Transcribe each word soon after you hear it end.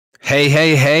Hey,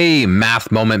 hey, hey,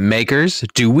 math moment makers.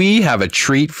 Do we have a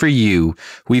treat for you?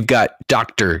 We've got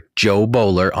Dr. Joe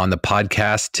Boaler on the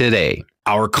podcast today.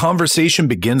 Our conversation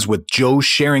begins with Jo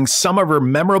sharing some of her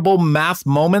memorable math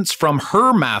moments from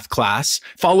her math class,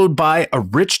 followed by a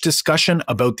rich discussion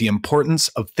about the importance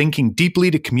of thinking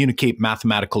deeply to communicate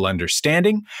mathematical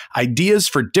understanding, ideas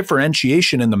for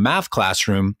differentiation in the math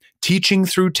classroom, teaching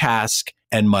through task,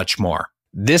 and much more.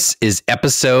 This is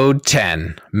episode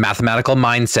 10, Mathematical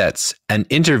Mindsets, an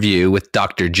interview with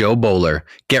Dr. Joe Boaler.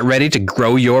 Get ready to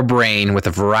grow your brain with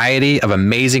a variety of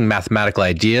amazing mathematical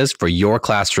ideas for your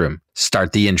classroom.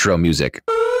 Start the intro music.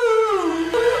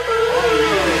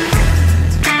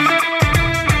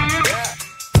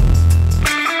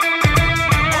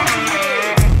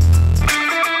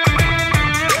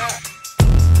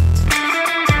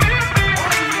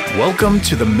 Welcome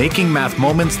to the Making Math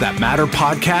Moments That Matter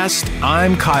podcast.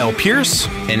 I'm Kyle Pierce.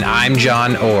 And I'm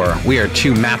John Orr. We are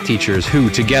two math teachers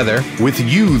who, together, with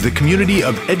you, the community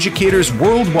of educators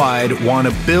worldwide, want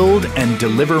to build and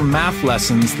deliver math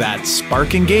lessons that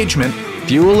spark engagement,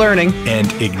 fuel learning,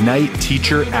 and ignite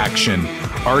teacher action.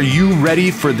 Are you ready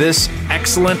for this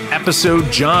excellent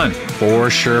episode, John?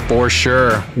 For sure, for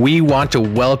sure. We want to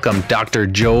welcome Dr.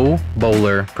 Joe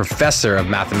Boaler, Professor of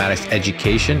Mathematics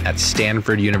Education at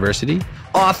Stanford University,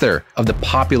 author of the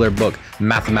popular book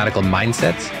Mathematical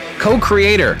Mindsets,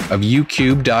 co-creator of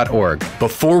ucube.org.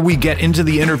 Before we get into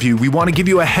the interview, we want to give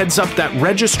you a heads up that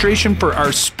registration for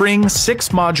our spring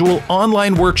 6-module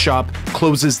online workshop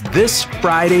closes this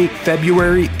Friday,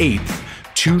 February 8th.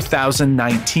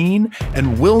 2019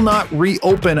 and will not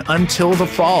reopen until the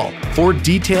fall. For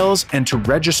details and to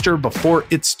register before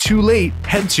it's too late,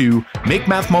 head to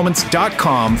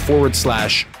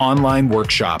makemathmoments.com/online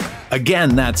workshop.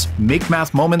 Again, that's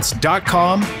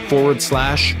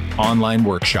makemathmoments.com/online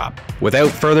workshop.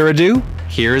 Without further ado,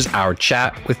 here's our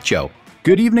chat with Joe.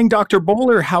 Good evening, Dr.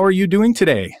 Boaler. How are you doing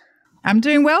today? I'm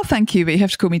doing well, thank you, but you have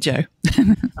to call me Joe.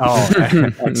 Oh,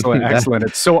 excellent, excellent.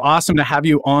 It's so awesome to have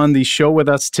you on the show with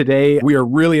us today. We are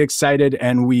really excited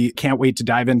and we can't wait to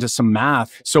dive into some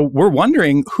math. So we're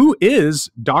wondering, who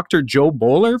is Dr. Joe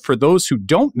Boaler? For those who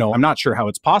don't know, I'm not sure how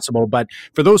it's possible, but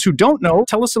for those who don't know,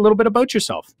 tell us a little bit about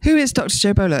yourself. Who is Dr.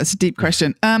 Joe Boaler? That's a deep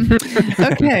question.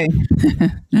 Okay.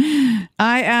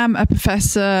 I am a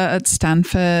professor at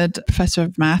Stanford, professor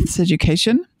of maths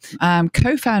education. I'm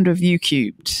co-founder of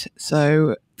uCubed.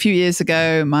 So a few years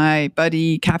ago, my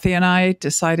buddy Kathy and I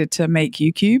decided to make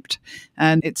uCubed.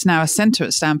 And it's now a center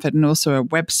at Stanford and also a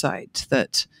website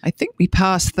that I think we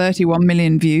passed 31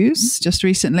 million views just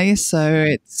recently. So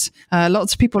it's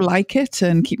lots of people like it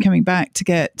and keep coming back to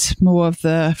get more of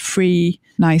the free,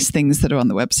 nice things that are on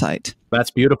the website. That's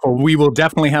beautiful. We will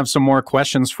definitely have some more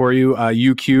questions for you.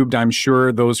 uCubed, I'm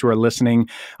sure those who are listening,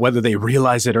 whether they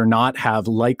realize it or not, have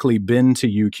likely been to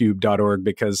ucube.org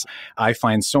because I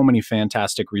find so many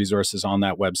fantastic resources on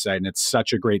that website. And it's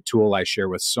such a great tool I share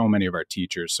with so many of our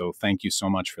teachers. So thank you so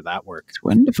much for that work. It's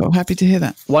wonderful. Happy to hear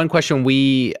that. One question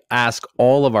we ask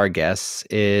all of our guests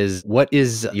is, what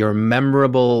is your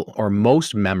memorable or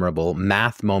most memorable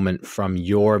math moment from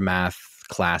your math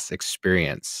class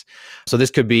experience? So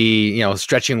this could be,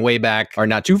 stretching way back or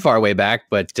not too far way back,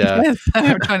 but yes,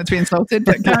 I'm trying not to be insulted,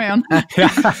 but carry on.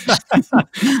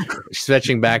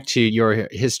 Stretching back to your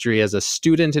history as a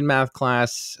student in math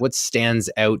class, what stands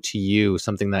out to you,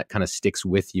 something that kind of sticks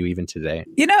with you even today?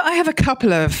 I have a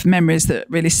couple of memories that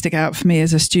really stick out for me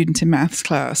as a student in maths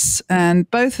class,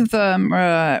 and both of them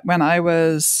were when I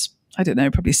was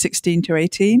probably 16 to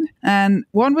 18. And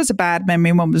one was a bad memory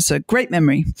and one was a great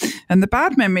memory. And the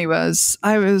bad memory was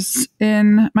I was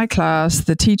in my class.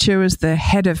 The teacher was the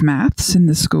head of maths in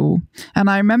the school. And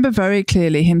I remember very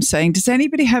clearly him saying, "Does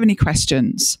anybody have any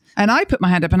questions?" And I put my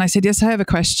hand up and I said, "Yes, I have a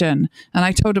question." And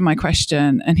I told him my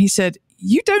question. And he said,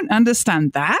 "You don't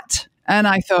understand that?" And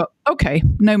I thought, okay,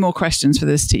 no more questions for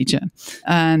this teacher.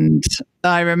 And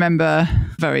I remember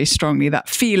very strongly that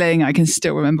feeling. I can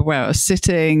still remember where I was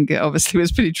sitting. It obviously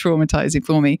was pretty traumatizing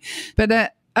for me.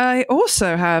 But I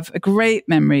also have a great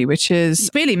memory, which is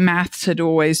really maths had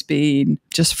always been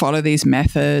just follow these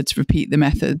methods, repeat the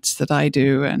methods that I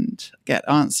do and get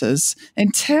answers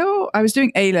until I was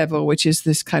doing A-level, which is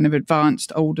this kind of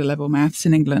advanced older level maths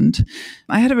in England.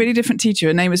 I had a really different teacher.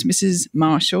 Her name was Mrs.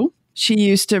 Marshall. she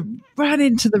used to run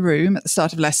into the room at the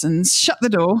start of lessons, shut the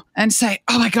door and say,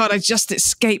 "Oh my God, I just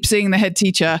escaped seeing the head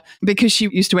teacher," because she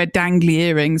used to wear dangly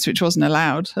earrings, which wasn't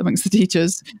allowed amongst the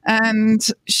teachers. And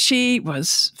she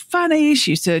was funny.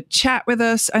 She used to chat with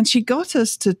us and she got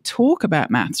us to talk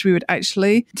about maths. We would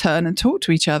actually turn and talk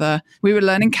to each other. We were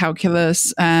learning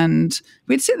calculus and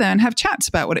we'd sit there and have chats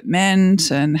about what it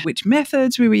meant and which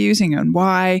methods we were using and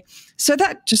why. So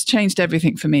that just changed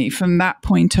everything for me. From that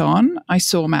point on, I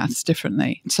saw maths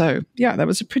differently. So yeah, that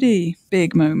was a pretty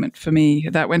big moment for me.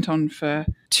 That went on for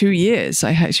 2 years.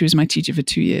 She was my teacher for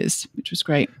 2 years, which was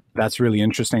great. That's really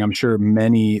interesting. I'm sure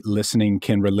many listening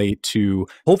can relate to,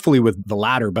 hopefully with the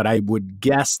latter, but I would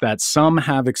guess that some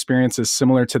have experiences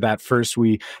similar to that first.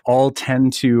 We all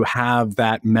tend to have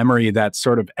that memory that's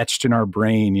sort of etched in our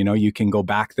brain. You know, you can go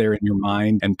back there in your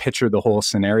mind and picture the whole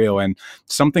scenario. And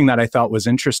something that I thought was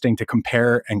interesting to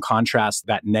compare and contrast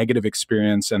that negative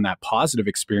experience and that positive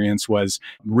experience was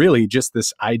really just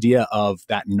this idea of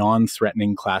that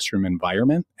non-threatening classroom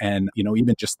environment. And, you know,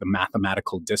 even just the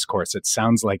mathematical discourse, it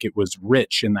sounds like it was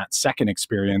rich in that second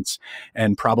experience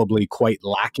and probably quite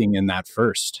lacking in that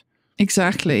first.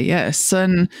 Exactly, yes.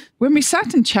 And when we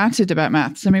sat and chatted about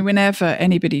maths, I mean, whenever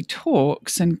anybody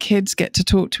talks and kids get to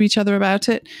talk to each other about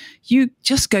it, you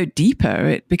just go deeper.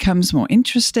 It becomes more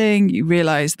interesting. You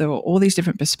realize there are all these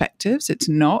different perspectives. It's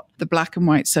not the black and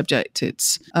white subject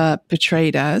it's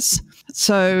portrayed as.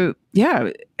 So yeah,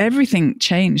 everything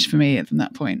changed for me from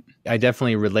that point. I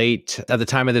definitely relate. At the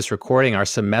time of this recording, our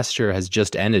semester has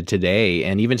just ended today.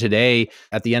 And even today,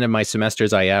 at the end of my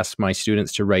semesters, I ask my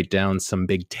students to write down some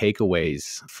big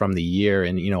takeaways from the year.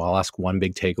 And, you know, I'll ask one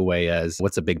big takeaway as,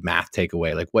 what's a big math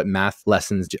takeaway? Like, what math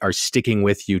lessons are sticking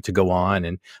with you to go on?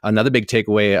 And another big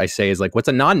takeaway I say is like, what's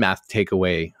a non-math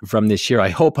takeaway from this year? I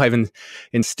hope I've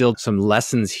instilled some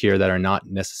lessons here that are not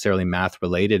necessarily math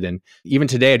related. And even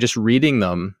today, just reading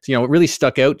them, you know, it really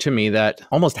stuck out to me that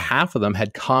almost half of them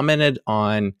had commented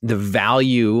on the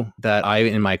value that I,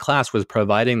 in my class, was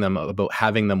providing them about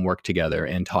having them work together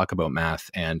and talk about math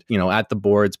and, you know, at the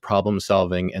boards, problem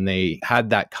solving. And they had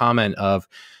that comment of,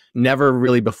 never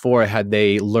really before had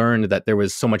they learned that there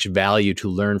was so much value to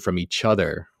learn from each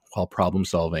other while problem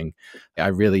solving. I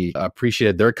really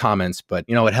appreciated their comments, but,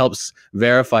 you know, it helps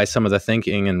verify some of the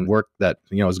thinking and work that,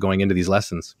 you know, is going into these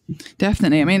lessons.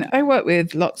 Definitely. I mean, I work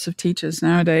with lots of teachers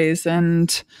nowadays,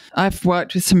 and I've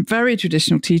worked with some very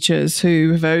traditional teachers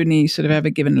who have only sort of ever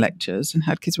given lectures and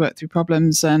had kids work through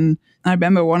problems. And I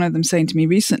remember one of them saying to me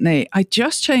recently, I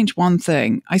just changed one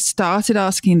thing. I started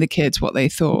asking the kids what they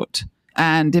thought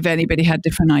and if anybody had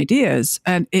different ideas,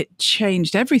 and it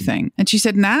changed everything. And she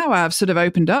said, now I've sort of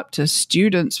opened up to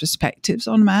students' perspectives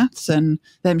on maths and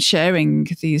them sharing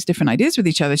these different ideas with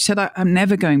each other. She said, I'm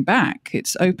never going back.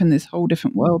 It's opened this whole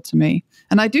different world to me.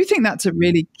 And I do think that's a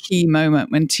really key moment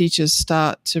when teachers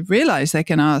start to realize they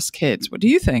can ask kids, what do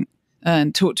you think?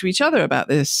 And talk to each other about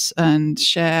this and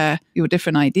share your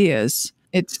different ideas.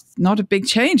 It's not a big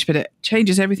change, but it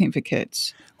changes everything for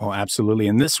kids. Oh, absolutely.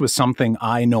 And this was something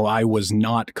I know I was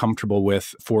not comfortable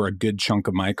with for a good chunk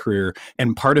of my career.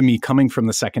 And part of me coming from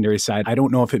the secondary side, I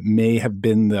don't know if it may have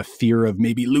been the fear of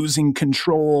maybe losing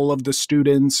control of the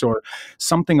students or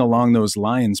something along those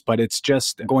lines. But it's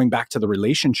just going back to the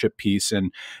relationship piece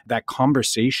and that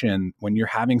conversation when you're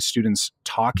having students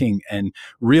talking and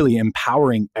really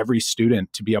empowering every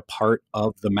student to be a part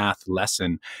of the math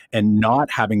lesson and not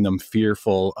having them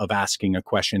fearful of asking a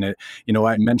question. You know,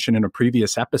 I mentioned in a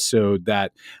previous episode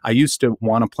that I used to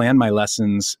want to plan my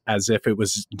lessons as if it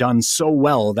was done so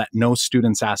well that no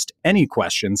students asked any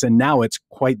questions. And now it's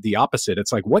quite the opposite.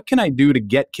 It's like, what can I do to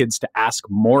get kids to ask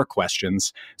more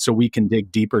questions so we can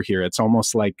dig deeper here? It's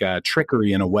almost like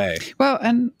trickery in a way. Well,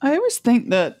 and I always think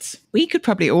that we could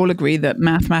probably all agree that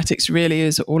mathematics really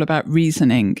is all about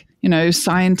reasoning. You know,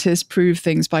 scientists prove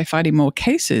things by finding more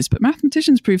cases, but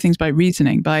mathematicians prove things by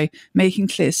reasoning, by making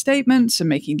clear statements and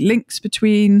making links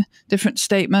between different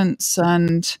statements.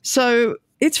 And so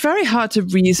it's very hard to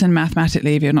reason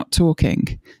mathematically if you're not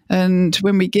talking. And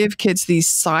when we give kids these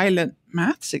silent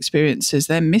maths experiences,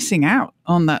 they're missing out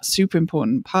on that super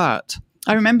important part.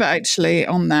 I remember actually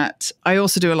on that, I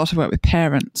also do a lot of work with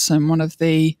parents. And one of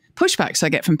the pushbacks I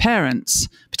get from parents,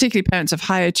 particularly parents of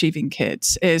high achieving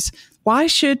kids, is, why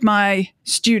should my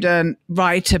student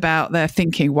write about their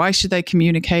thinking? Why should they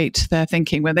communicate their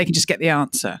thinking when they can just get the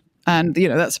answer? And, you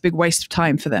know, that's a big waste of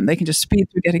time for them. They can just speed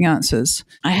through getting answers.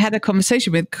 I had a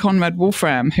conversation with Conrad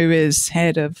Wolfram, who is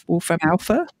head of Wolfram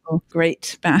Alpha, a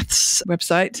great maths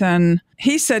website. And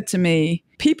he said to me,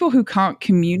 people who can't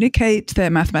communicate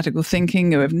their mathematical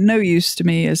thinking are of no use to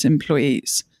me as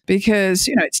employees. because,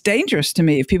 it's dangerous to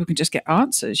me if people can just get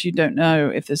answers. You don't know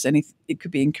if there's it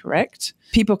could be incorrect.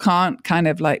 People can't kind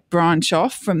of like branch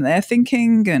off from their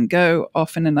thinking and go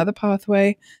off in another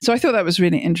pathway. So I thought that was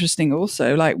really interesting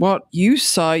also, like what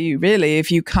use are you really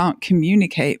if you can't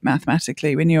communicate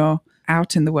mathematically when you're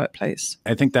out in the workplace?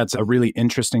 I think that's a really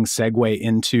interesting segue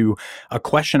into a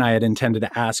question I had intended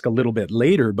to ask a little bit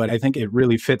later, but I think it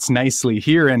really fits nicely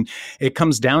here. And it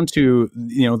comes down to,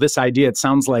 this idea. It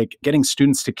sounds like getting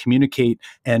students to communicate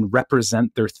and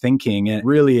represent their thinking. And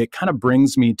really, it kind of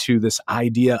brings me to this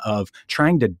idea of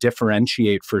trying to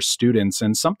differentiate for students.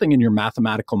 And something in your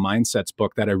mathematical mindsets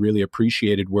book that I really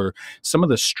appreciated were some of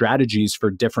the strategies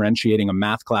for differentiating a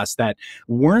math class that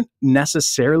weren't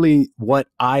necessarily what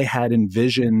I had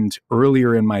envisioned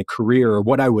earlier in my career, or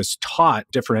what I was taught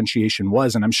differentiation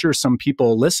was. And I'm sure some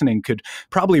people listening could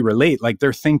probably relate. Like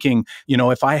they're thinking,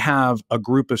 if I have a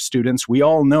group of students, we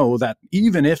all know that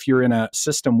even if you're in a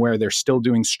system where they're still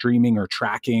doing streaming or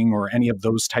tracking or any of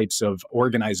those types of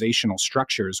organizational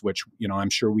structures, which, I'm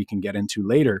sure we can get into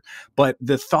later. But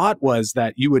the thought was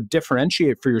that you would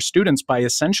differentiate for your students by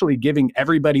essentially giving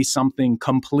everybody something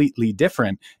completely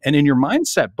different. And in your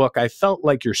mindset book, I felt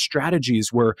like your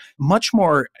strategies were much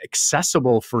more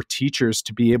accessible for teachers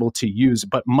to be able to use,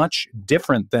 but much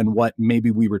different than what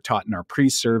maybe we were taught in our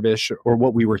pre-service or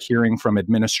what we were hearing from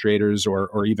administrators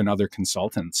or even other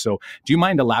consultants. So do you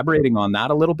mind elaborating on that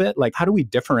a little bit? Like, how do we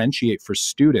differentiate for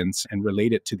students and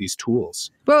relate it to these tools?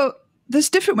 Well, there's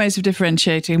different ways of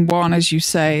differentiating. One, as you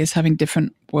say, is having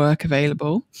different work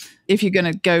available. If you're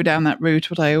going to go down that route,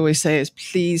 what I always say is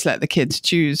please let the kids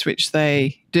choose which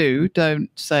they do. Don't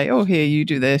say, oh, here, you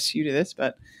do this.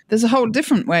 But there's a whole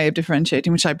different way of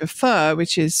differentiating, which I prefer,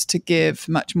 which is to give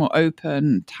much more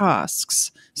open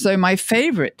tasks. So my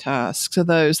favorite tasks are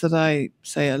those that I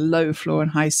say are low floor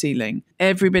and high ceiling.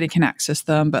 Everybody can access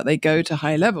them, but they go to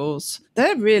high levels.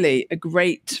 They're really a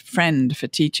great friend for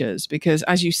teachers because,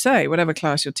 as you say, whatever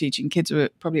class you're teaching, kids are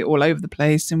probably all over the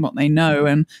place in what they know.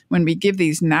 And when we give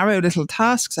these narrow little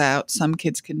tasks out, some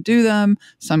kids can do them,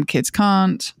 some kids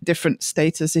can't. Different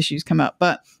status issues come up.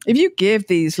 But if you give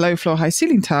these low floor, high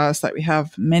ceiling tasks that we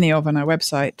have many of on our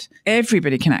website,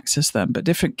 everybody can access them, but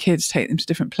different kids take them to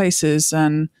different places.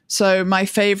 And so my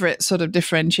favorite sort of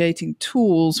differentiating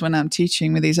tools when I'm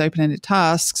teaching with these open-ended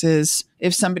tasks is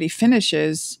if somebody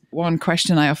finishes, one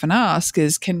question I often ask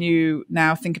is, can you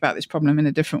now think about this problem in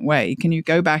a different way? Can you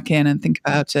go back in and think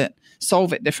about it,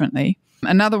 solve it differently?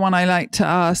 Another one I like to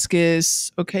ask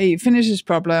is, okay, you finish this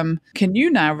problem. Can you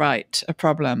now write a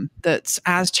problem that's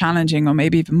as challenging or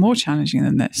maybe even more challenging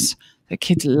than this? The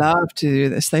kids love to do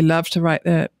this. They love to write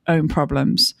their own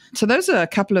problems. So those are a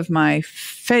couple of my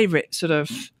favorite sort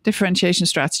of differentiation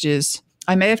strategies.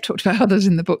 I may have talked about others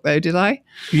in the book, though, did I?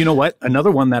 You know what?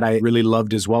 Another one that I really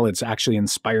loved as well, it's actually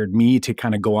inspired me to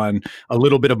kind of go on a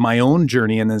little bit of my own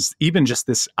journey. And is even just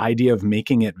this idea of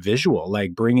making it visual,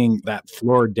 like bringing that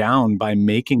floor down by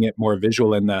making it more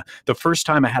visual. And the first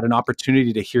time I had an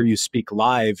opportunity to hear you speak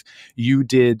live, you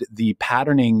did the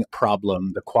patterning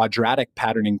problem, the quadratic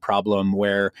patterning problem,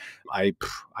 where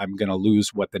I'm going to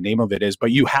lose what the name of it is,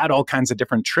 but you had all kinds of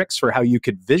different tricks for how you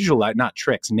could visualize, not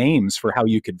tricks, names for how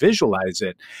you could visualize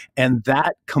it. And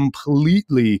that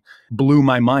completely blew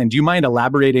my mind. Do you mind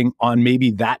elaborating on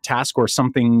maybe that task or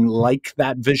something like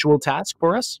that visual task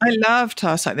for us? I love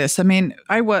tasks like this. I mean,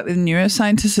 I work with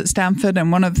neuroscientists at Stanford, and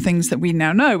one of the things that we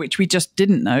now know, which we just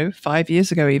didn't know 5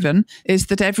 years ago even, is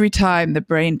that every time the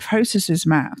brain processes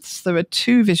maths, there are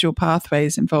two visual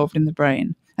pathways involved in the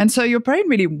brain. And so your brain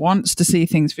really wants to see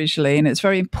things visually, and it's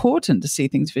very important to see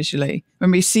things visually.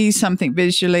 When we see something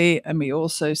visually and we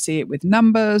also see it with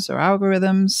numbers or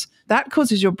algorithms, that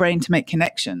causes your brain to make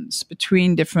connections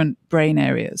between different brain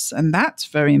areas. And that's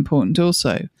very important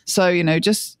also. So,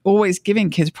 just always giving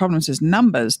kids problems as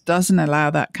numbers doesn't allow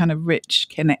that kind of rich,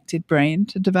 connected brain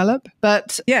to develop.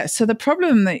 But yeah, so the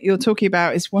problem that you're talking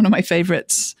about is one of my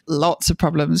favorites. Lots of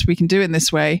problems we can do in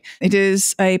this way. It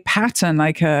is a pattern,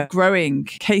 like a growing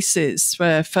cases,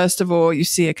 where first of all, you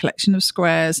see a collection of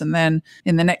squares, and then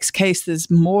in the next case, there's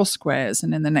more squares,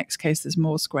 and in the next case, there's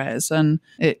more squares. And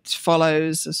it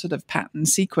follows a sort of pattern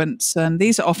sequence. And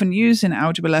these are often used in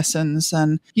algebra lessons.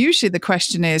 And usually the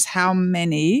question is, how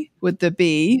many would there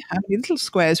be? How many little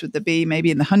squares would there be, maybe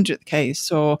in the 100th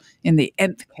case or in the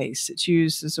nth case? It's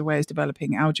used as a way of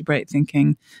developing algebraic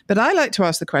thinking. But I like to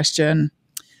ask the question,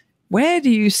 where do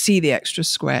you see the extra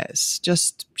squares?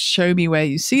 Just show me where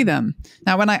you see them.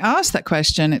 Now, when I ask that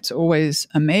question, it's always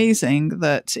amazing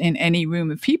that in any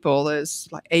room of people, there's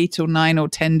like 8 or 9 or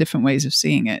 10 different ways of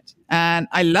seeing it. And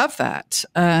I love that.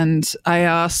 And I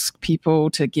ask people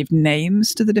to give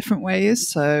names to the different ways.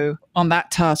 So on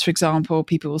that task, for example,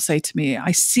 people will say to me,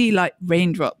 I see like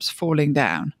raindrops falling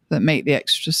down that make the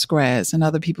extra squares. And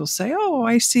other people say, oh,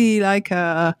 I see like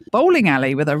a bowling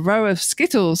alley with a row of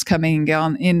Skittles coming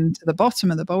on into the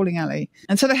bottom of the bowling alley.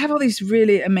 And so they have all these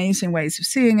really amazing ways of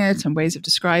seeing it and ways of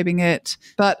describing it.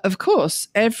 But of course,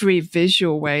 every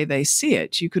visual way they see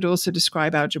it, you could also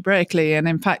describe algebraically. And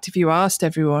in fact, if you asked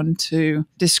everyone to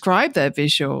describe their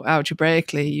visual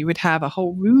algebraically, you would have a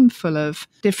whole room full of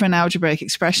different algebraic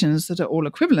expressions that are all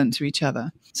equivalent to each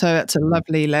other. So that's a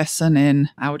lovely lesson in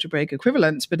algebraic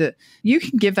equivalence. But you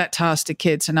can give that task to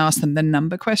kids and ask them the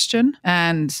number question.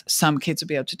 And some kids will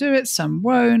be able to do it, some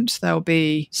won't. There'll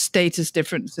be status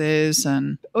differences.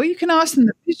 Or you can ask them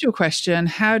the visual question,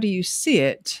 how do you see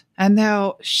it? And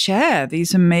they'll share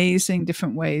these amazing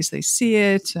different ways they see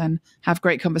it and have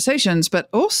great conversations. But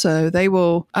also they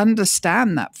will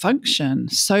understand that function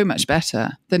so much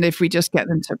better than if we just get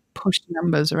them to push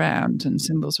numbers around and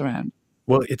symbols around.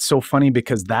 Well, it's so funny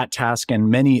because that task and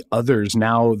many others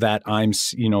now that I'm,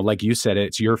 like you said,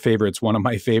 it's your favorite, it's one of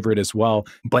my favorite as well.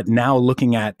 But now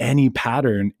looking at any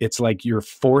pattern, it's like you're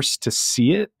forced to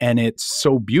see it. And it's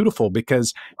so beautiful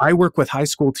because I work with high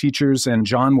school teachers and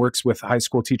John works with high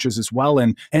school teachers as well.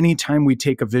 And anytime we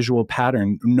take a visual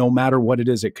pattern, no matter what it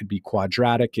is, it could be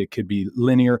quadratic, it could be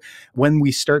linear. When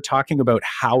we start talking about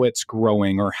how it's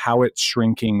growing or how it's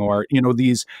shrinking or,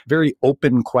 these very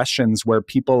open questions where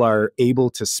people are able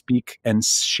to speak and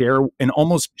share and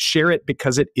almost share it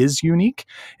because it is unique.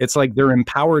 It's like they're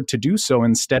empowered to do so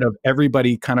instead of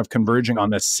everybody kind of converging on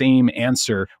the same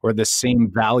answer or the same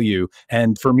value.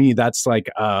 And for me, that's like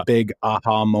a big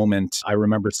aha moment. I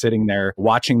remember sitting there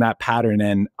watching that pattern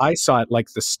and I saw it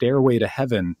like the Stairway to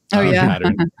Heaven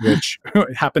pattern, which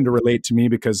happened to relate to me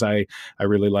because I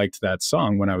really liked that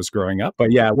song when I was growing up.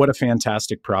 But yeah, what a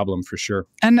fantastic problem for sure.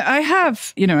 And I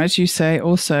have, as you say,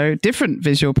 also different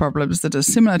visual problems that are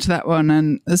similar to that one.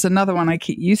 And there's another one I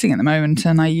keep using at the moment,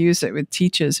 and I use it with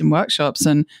teachers in workshops,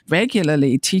 and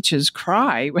regularly teachers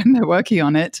cry when they're working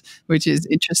on it, which is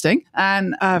interesting.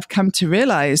 And I've come to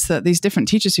realize that these different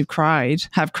teachers who've cried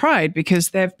have cried because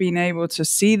they've been able to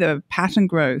see the pattern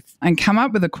growth and come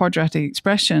up with a quadratic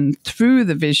expression through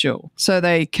the visual. So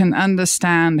they can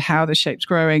understand how the shape's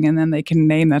growing and then they can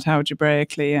name that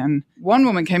algebraically. And one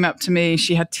woman came up to me,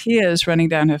 she had tears running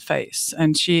down her face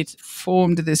and she'd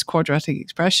formed this quadratic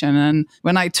expression. And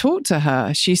when I talked to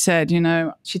her, she said,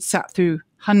 she'd sat through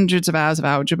hundreds of hours of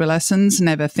algebra lessons,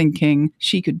 never thinking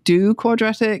she could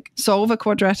solve a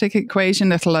quadratic equation,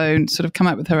 let alone sort of come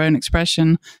up with her own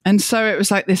expression. And so it was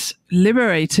like this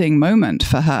liberating moment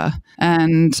for her.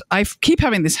 And I keep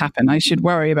having this happen. I should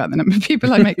worry about the number of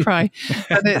people I make cry.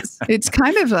 But it's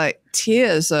kind of like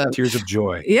tears of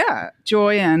joy. Yeah,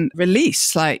 joy and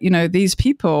release. Like, these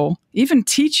people, even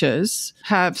teachers,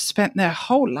 have spent their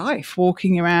whole life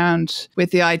walking around with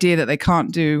the idea that they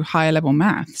can't do higher level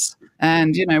maths.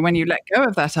 And, when you let go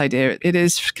of that idea, it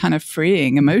is kind of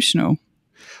freeing, emotional.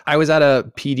 I was at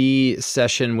a PD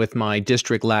session with my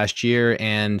district last year,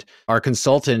 and our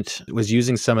consultant was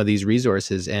using some of these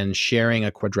resources and sharing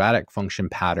a quadratic function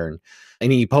pattern.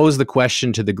 And he posed the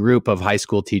question to the group of high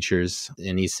school teachers,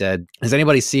 and he said, does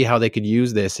anybody see how they could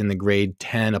use this in the grade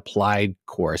 10 applied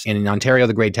course? And in Ontario,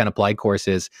 the grade 10 applied course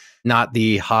is not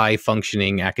the high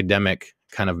functioning academic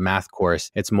kind of math course.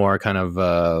 It's more kind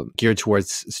of geared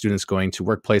towards students going to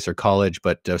workplace or college,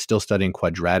 but still studying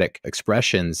quadratic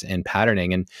expressions and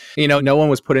patterning. And, no one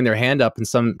was putting their hand up. And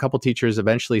a couple teachers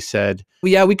eventually said,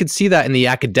 well, yeah, we could see that in the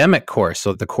academic course.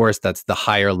 So the course that's the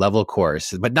higher level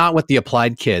course, but not with the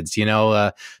applied kids.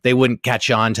 They wouldn't catch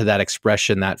on to that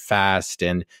expression that fast.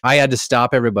 And I had to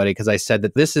stop everybody because I said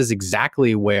that this is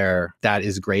exactly where that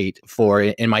is great for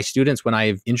in my students. When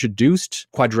I've introduced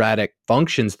quadratic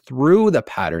functions through the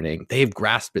patterning, they've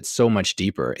grasped it so much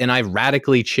deeper. And I've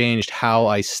radically changed how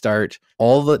I start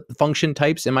all the function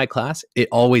types in my class. It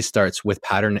always starts with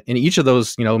pattern. In each of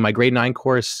those, my grade 9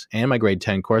 course and my grade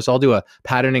 10 course, I'll do a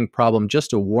patterning problem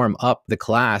just to warm up the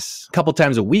class a couple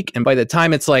times a week. And by the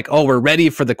time it's like, oh, we're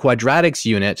ready for the quadratics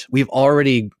unit, we've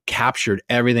already captured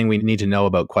everything we need to know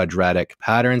about quadratic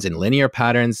patterns and linear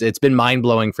patterns. It's been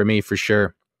mind-blowing for me, for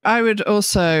sure. I would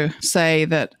also say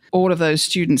that all of those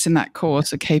students in that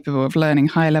course are capable of learning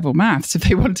high-level maths if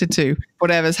they wanted to,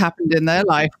 whatever's happened in their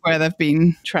life where they've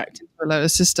been tracked into a lower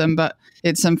system. But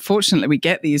it's unfortunate we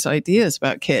get these ideas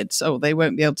about kids. Oh, they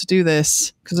won't be able to do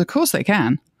this, because of course they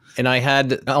can. And I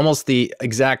had almost the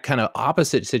exact kind of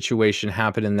opposite situation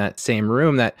happen in that same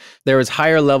room, that there was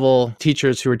higher level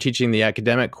teachers who were teaching the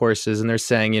academic courses, and they're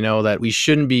saying, that we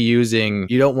shouldn't be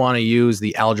you don't want to use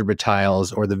the algebra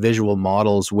tiles or the visual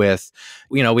models with,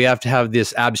 we have to have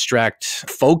this abstract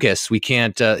focus. We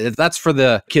can't, that's for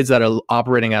the kids that are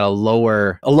operating at a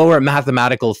lower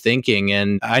mathematical thinking.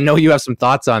 And I know you have some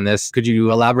thoughts on this. Could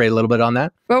you elaborate a little bit on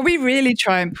that? Well, we really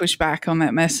try and push back on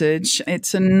that message.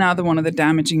 It's another one of the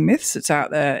damaging myths that's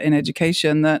out there in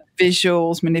education, that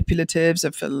visuals, manipulatives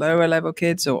are for lower level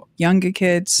kids or younger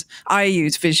kids. I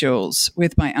use visuals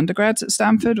with my undergrads at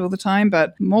Stanford all the time,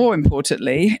 but more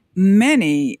importantly,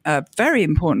 many very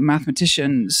important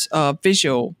mathematicians are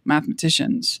visual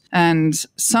mathematicians. And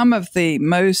some of the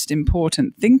most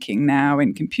important thinking now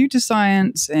in computer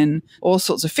science, in all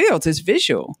sorts of fields, is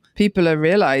visual. People are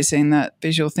realizing that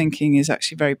visual thinking is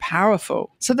actually very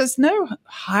powerful. So there's no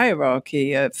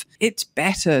hierarchy of it's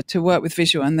better to work with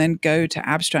visual and then go to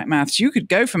abstract maths. You could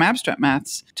go from abstract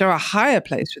maths to a higher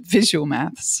place with visual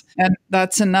maths. And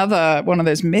that's another one of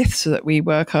those myths that we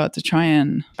work hard to try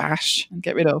and bash and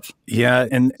get rid of. Yeah,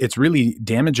 and it's really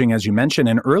damaging, as you mentioned.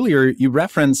 And earlier, you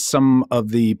referenced some of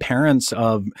the parents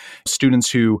of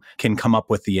students who can come up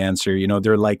with the answer.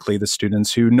 They're likely the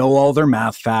students who know all their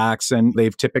math facts, and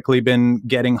they've typically been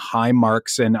getting high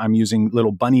marks. And I'm using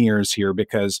little bunny ears here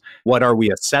because what are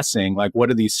we assessing? Like, what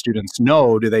do these students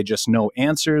know? Do they just know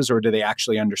answers, or do they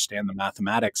actually understand the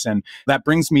mathematics? And that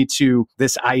brings me to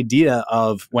this idea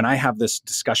of, when I have this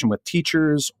discussion with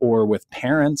teachers or with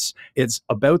parents, it's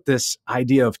about this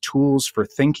idea of tools for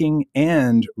thinking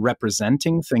and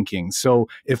representing thinking. So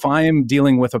if I am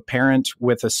dealing with a parent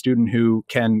with a student who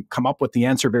can come up with the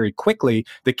answer very quickly,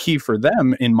 the key for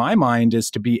them, in my mind,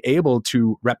 is to be able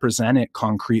to represent it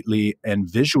concretely and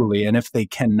visually. And if they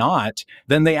cannot,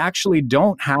 then they actually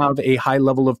don't have a high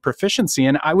level of proficiency.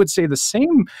 And I would say the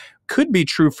same could be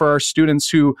true for our students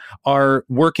who are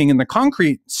working in the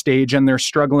concrete stage and they're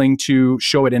struggling to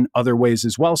show it in other ways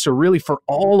as well. So really, for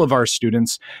all of our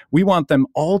students, we want them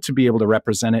all to be able to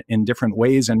represent it in different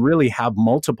ways and really have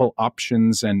multiple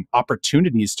options and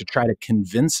opportunities to try to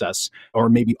convince us, or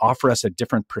maybe offer us a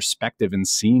different perspective in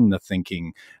seeing the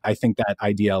thinking. I think that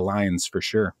idea aligns for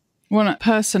sure. One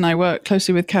person I work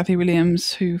closely with, Kathy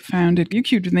Williams, who founded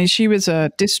UCubed with me, she was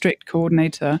a district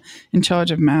coordinator in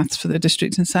charge of maths for the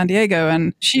district in San Diego.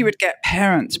 And she would get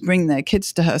parents bring their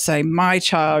kids to her, say, my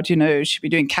child, should be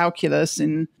doing calculus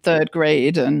in third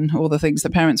grade and all the things the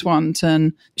parents want.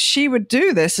 And she would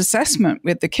do this assessment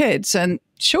with the kids. And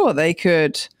sure, they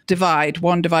could divide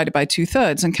 1 divided by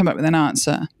 2/3 and come up with an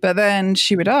answer. But then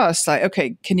she would ask, like,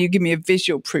 okay, can you give me a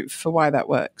visual proof for why that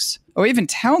works? Or even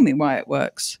tell me why it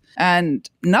works? And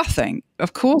nothing.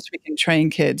 Of course, we can train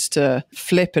kids to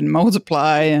flip and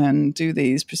multiply and do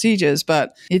these procedures.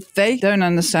 But if they don't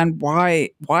understand why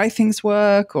things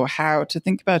work or how to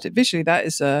think about it visually, that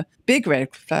is a big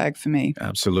red flag for me.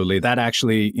 Absolutely. That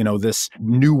actually, this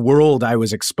new world I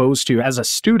was exposed to as a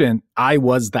student, I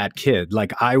was that kid.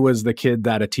 Like, I was the kid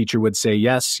that a teacher would say,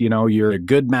 yes, you're a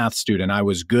good math student. I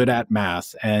was good at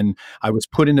math. And I was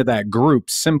put into that group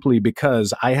simply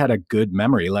because I had a good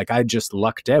memory. Like, I just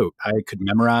lucked out. I could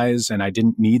memorize and I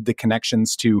didn't need the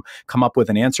connections to come up with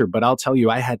an answer. But I'll tell you,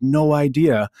 I had no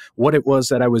idea what it was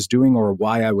that I was doing or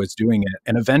why I was doing it.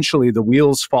 And eventually the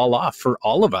wheels fall off for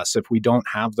all of us if we don't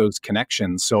have those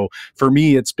connections. So for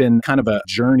me, it's been kind of a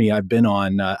journey I've been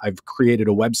on. I've created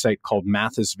a website called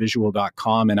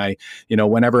mathisvisual.com. And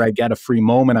whenever I get a free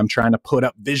moment, I'm trying to put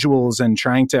up visuals and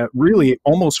trying to really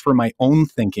almost for my own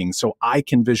thinking, so I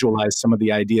can visualize some of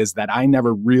the ideas that I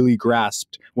never really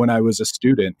grasped when I was a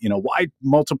student. Why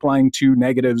multiplying two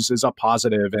negatives is a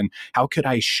positive, and how could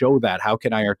I show that? How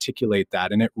could I articulate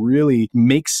that? And it really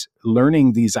makes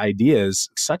learning these ideas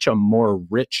such a more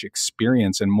rich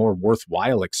experience and more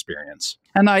worthwhile experience.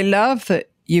 And I love that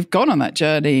you've gone on that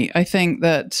journey. I think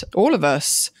that all of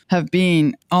us have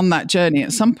been on that journey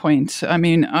at some point. I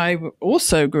mean, I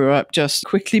also grew up just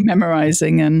quickly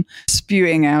memorizing and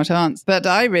spewing out answers. But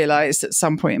I realized at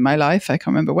some point in my life, I can't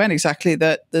remember when exactly,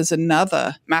 that there's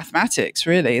another mathematics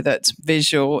really that's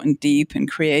visual and deep and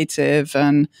creative.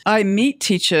 And I meet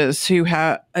teachers who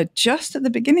are just at the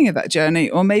beginning of that journey,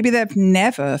 or maybe they've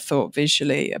never thought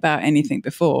visually about anything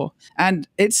before. And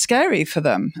it's scary for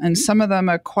them. And some of them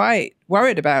are quite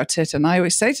worried about it. And I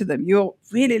always say to them, you're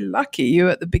really lucky. You're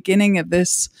at the beginning of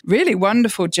this really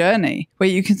wonderful journey where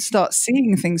you can start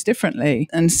seeing things differently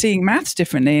and seeing maths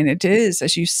differently. And it is,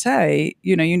 as you say,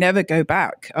 you never go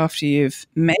back after you've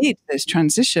made this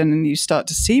transition and you start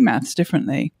to see maths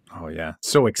differently. Oh, yeah.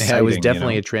 So Yeah, it was exciting,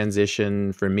 definitely a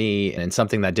transition for me and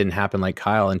something that didn't happen like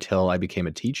Kyle until I became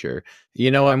a teacher.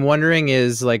 I'm wondering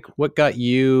is like what got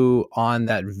you on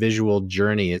that visual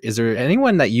journey? Is there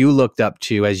anyone that you looked up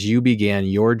to as you began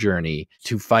your journey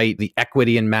to fight the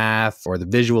equity in math or the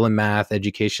visual in math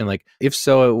education? Like, if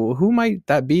so, who might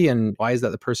that be and why is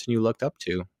that the person you looked up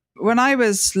to? When I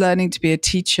was learning to be a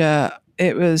teacher,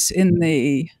 it was in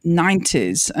the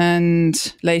 90s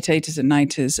and late 80s and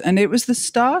 90s. And it was the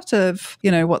start of,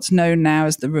 what's known now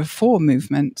as the reform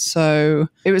movement. So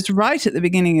it was right at the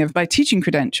beginning of my teaching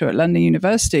credential at London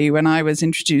University when I was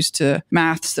introduced to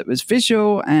maths that was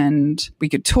visual and we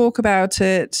could talk about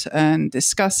it and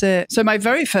discuss it. So my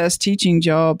very first teaching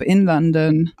job in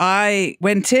London, I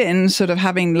went in sort of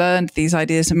having learned these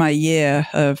ideas in my year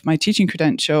of my teaching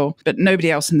credential, but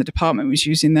nobody else in the department was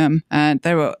using them. And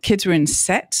kids were in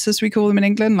sets, as we call them in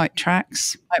England, like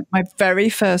tracks. My very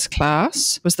first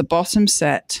class was the bottom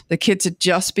set. The kids had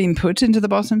just been put into the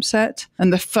bottom set.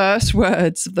 And the first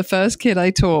words of the first kid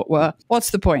I taught were,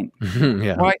 "What's the point?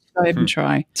 Yeah. Why should I even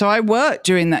try?" So I worked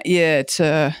during that year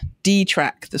to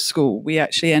detrack the school. We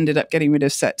actually ended up getting rid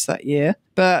of sets that year.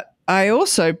 But I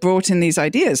also brought in these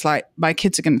ideas like my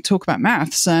kids are going to talk about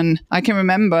maths. And I can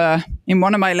remember in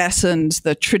one of my lessons,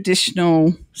 the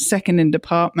traditional second in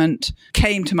department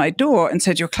came to my door and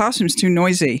said, "Your classroom's too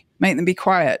noisy. Make them be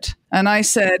quiet." And I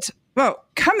said, "Well,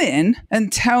 come in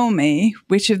and tell me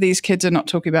which of these kids are not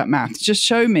talking about maths. Just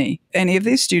show me any of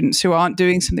these students who aren't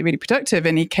doing something really productive."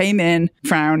 And he came in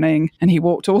frowning and he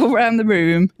walked all around the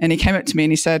room and he came up to me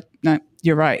and he said, "No,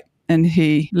 you're right." And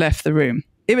he left the room.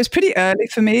 It was pretty early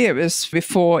for me. It was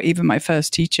before even my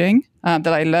first teaching that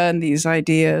I learned these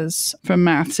ideas from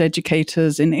maths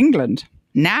educators in England.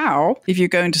 Now, if you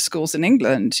go into schools in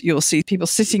England, you'll see people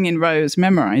sitting in rows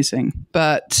memorizing.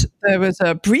 But there was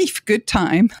a brief good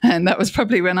time, and that was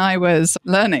probably when I was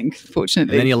learning,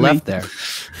 fortunately. And then you left there.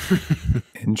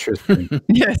 Interesting.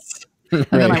 Yes. And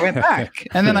then I went back,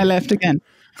 and then I left again.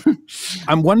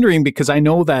 I'm wondering because I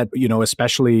know that,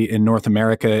 especially in North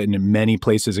America and in many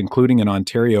places, including in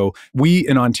Ontario, we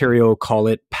in Ontario call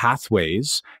it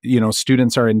pathways.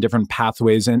 Students are in different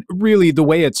pathways. And really the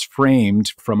way it's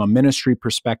framed from a ministry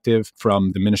perspective,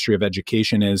 from the Ministry of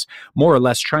Education, is more or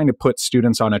less trying to put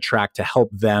students on a track to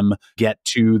help them get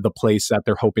to the place that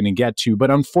they're hoping to get to. But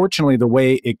unfortunately, the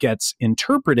way it gets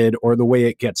interpreted or the way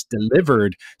it gets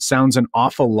delivered sounds an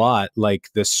awful lot like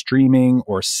the streaming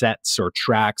or sets or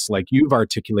tracks like you've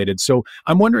articulated. So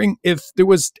I'm wondering if there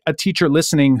was a teacher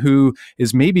listening who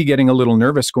is maybe getting a little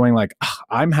nervous going like,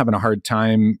 I'm having a hard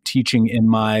time teaching in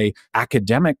my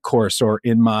academic course or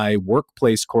in my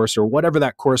workplace course or whatever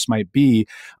that course might be.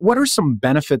 What are some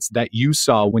benefits that you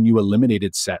saw when you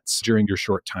eliminated sets during your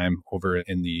short time over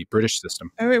in the British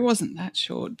system? Oh, it wasn't that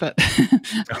short, but...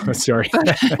 Oh, sorry.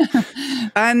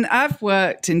 And I've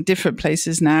worked in different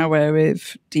places now where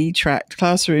we've detracked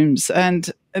classrooms,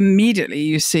 and immediately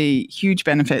you see huge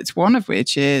benefits, one of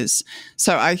which is,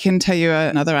 so I can tell you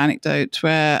another anecdote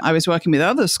where I was working with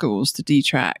other schools to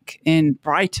detrack in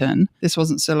Brighton. This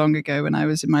wasn't so long ago when I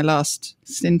was in my last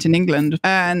stint in England,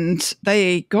 and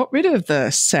they got rid of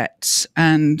the sets.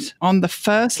 And on the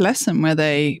first lesson where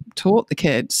they taught the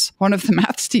kids, one of the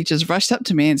maths teachers rushed up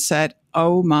to me and said,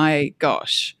 "Oh my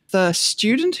gosh, the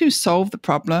student who solved the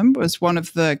problem was one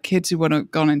of the kids who would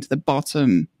have gone into the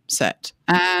bottom set."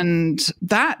 And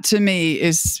that to me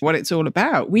is what it's all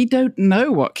about. We don't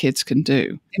know what kids can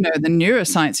do. The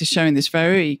neuroscience is showing this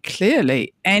very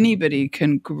clearly. Anybody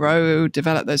can grow,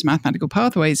 develop those mathematical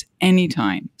pathways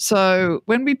anytime. So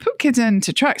when we put kids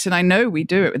into tracks, and I know we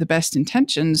do it with the best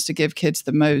intentions to give kids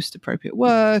the most appropriate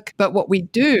work, but what we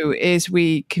do is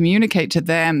we communicate to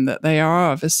them that they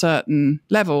are of a certain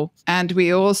level, and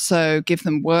we also give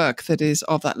them work that is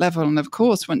of that level. And of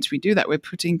course, once we do that, we're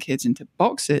putting kids into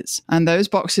boxes, and those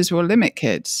boxes will limit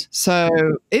kids.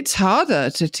 So it's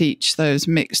harder to teach those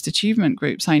mixed achievement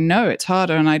groups. I know it's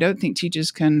harder, and I don't think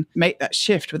teachers can make that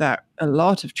shift without a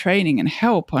lot of training and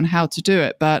help on how to do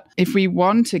it. But if we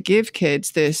want to give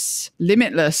kids this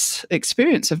limitless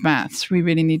experience of maths, we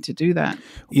really need to do that.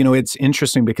 It's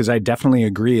interesting because I definitely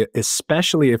agree,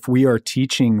 especially if we are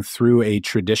teaching through a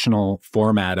traditional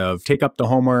format of take up the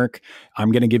homework,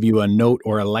 I'm going to give you a note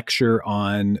or a lecture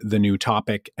on the new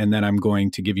topic, and then I'm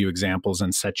going to give you examples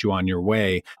and set you on your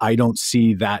way. I don't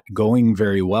see that going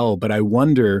very well, but I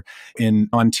wonder, in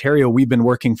Ontario, we've been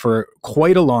working for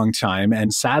quite a long time,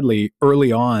 and sadly, very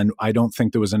early on, I don't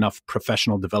think there was enough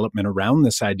professional development around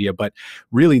this idea, but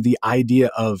really the idea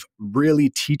of really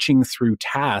teaching through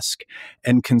task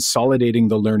and consolidating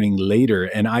the learning later.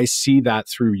 And I see that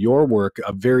through your work,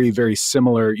 a very, very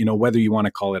similar, whether you want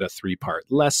to call it a 3-part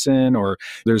lesson, or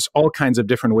there's all kinds of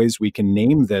different ways we can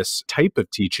name this type of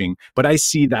teaching. But I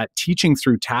see that teaching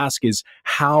through task is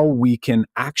how we can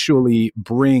actually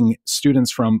bring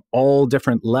students from all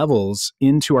different levels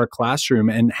into our classroom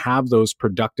and have those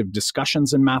productive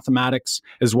discussions in mathematics,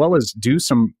 as well as do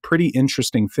some pretty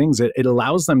interesting things. It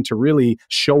allows them to really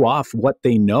show off what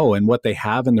they know and what they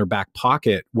have in their back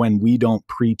pocket when we don't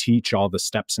pre-teach all the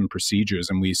steps and procedures,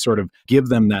 and we sort of give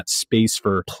them that space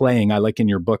for playing. I like in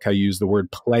your book how you use the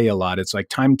word play a lot. It's like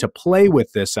time to play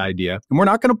with this idea. And we're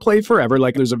not going to play forever.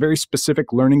 Like there's a very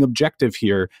specific learning objective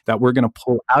here that we're going to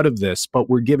pull out of this, but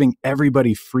we're giving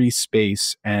everybody free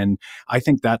space. And I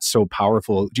think that's so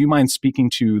powerful. Do you mind speaking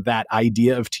to that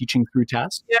idea of teaching through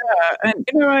tasks? Yeah. And,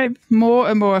 I'm more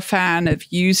and more a fan of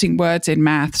using words in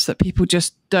maths that people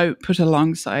just don't put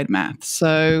alongside maths.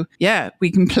 So yeah,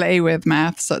 we can play with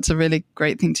maths. That's a really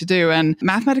great thing to do. And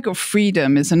mathematical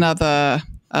freedom is another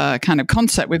kind of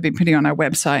concept we've been putting on our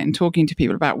website and talking to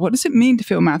people about. What does it mean to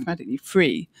feel mathematically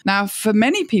free? Now, for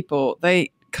many people,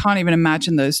 they can't even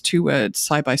imagine those two words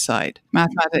side by side.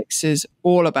 Mathematics is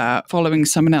all about following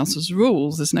someone else's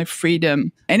rules. There's no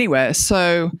freedom anywhere.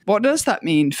 So what does that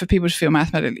mean for people to feel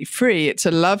mathematically free? It's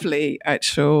a lovely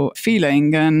actual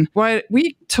feeling. And while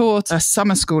we taught a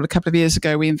summer school a couple of years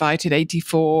ago, we invited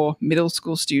 84 middle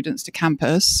school students to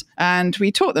campus and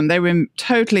we taught them. They were in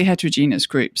totally heterogeneous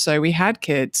groups. So we had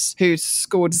kids who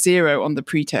scored 0 on the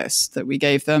pretest that we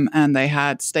gave them and they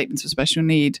had statements of special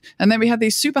need. And then we had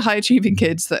these super high achieving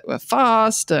kids that were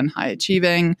fast and high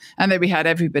achieving. And then we had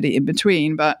everybody in between.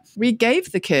 But we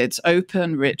gave the kids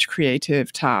open, rich,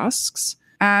 creative tasks.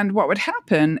 And what would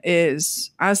happen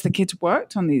is, as the kids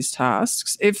worked on these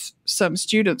tasks, if some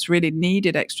students really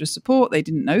needed extra support, they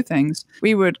didn't know things,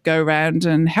 we would go around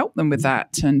and help them with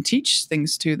that and teach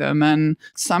things to them. And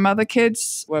some other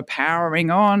kids were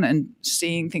powering on and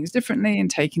seeing things differently and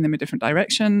taking them in different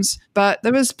directions. But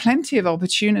there was plenty of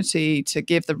opportunity to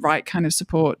give the right kind of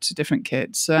support to different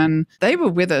kids. And they were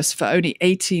with us for only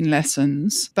 18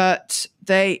 lessons, but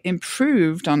they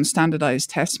improved on standardized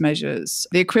test measures,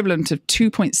 the equivalent of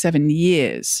 2.7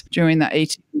 years during that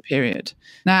 18 period.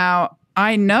 Now,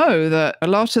 I know that a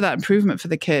lot of that improvement for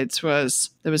the kids was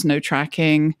there was no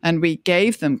tracking, and we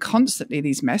gave them constantly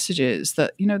these messages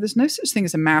that, there's no such thing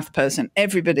as a math person.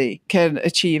 Everybody can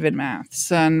achieve in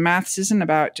maths, and maths isn't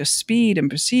about just speed and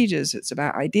procedures. It's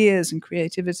about ideas and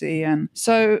creativity. And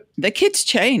so the kids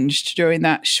changed during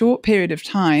that short period of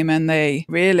time, and they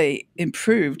really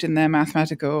improved in their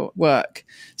mathematical work.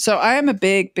 So I am a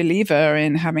big believer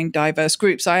in having diverse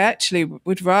groups. I actually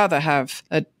would rather have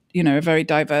a very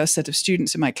diverse set of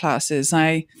students in my classes.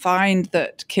 I find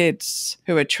that kids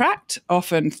who are tracked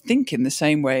often think in the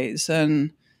same ways,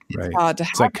 and it's hard to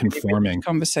have like conforming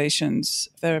conversations.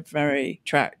 They're very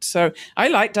tracked. So I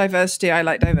like diversity. I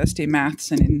like diversity in maths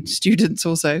and in students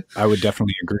also. I would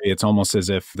definitely agree. It's almost as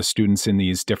if the students in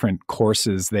these different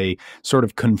courses, they sort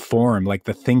of conform, like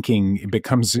the thinking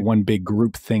becomes one big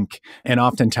group think. And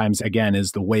oftentimes, again,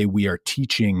 is the way we are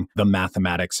teaching the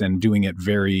mathematics and doing it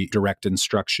very direct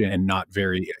instruction and not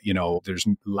very, there's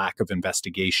lack of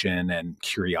investigation and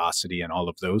curiosity and all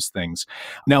of those things.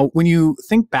 Now, when you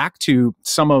think back to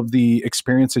some of the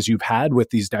experiences you've had with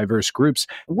these diverse groups,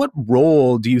 what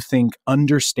role do you think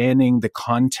understanding the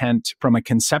content from a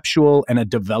conceptual and a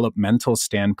developmental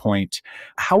standpoint,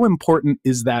 how important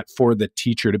is that for the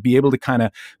teacher to be able to kind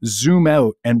of zoom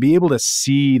out and be able to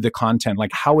see the content,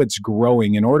 like how it's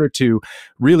growing, in order to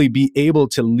really be able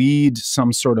to lead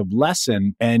some sort of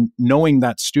lesson, and knowing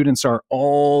that students are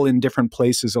all in different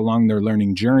places along their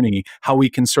learning journey, how we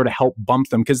can sort of help bump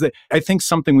them? Because I think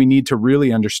something we need to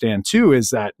really understand too is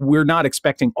that we're not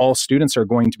expecting all students are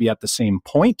going to be at the same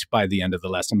point by the end of the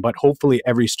lesson, but hopefully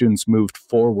every student's moved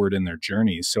forward in their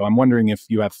journeys. So I'm wondering if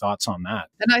you have thoughts on that.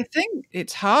 And I think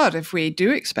it's hard if we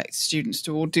do expect students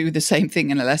to all do the same thing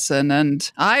in a lesson. And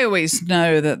I always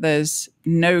know that there's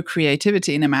no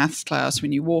creativity in a maths class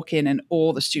when you walk in and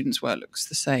all the students' work looks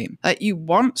the same. You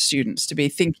want students to be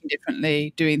thinking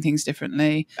differently, doing things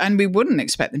differently, and we wouldn't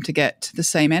expect them to get to the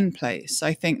same end place.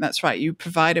 I think that's right. You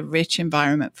provide a rich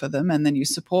environment for them, and then you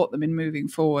support them in moving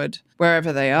forward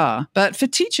wherever they are. But for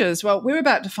teachers, well, we're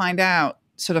about to find out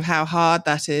sort of how hard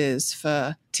that is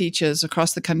for teachers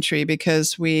across the country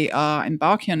because we are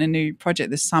embarking on a new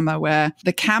project this summer where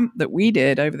the camp that we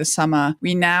did over the summer,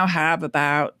 we now have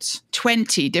about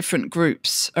 20 different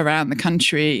groups around the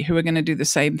country who are going to do the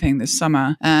same thing this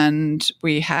summer. And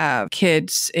we have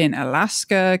kids in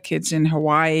Alaska, kids in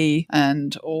Hawaii,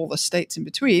 and all the states in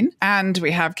between. And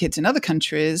we have kids in other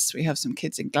countries. We have some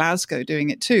kids in Glasgow doing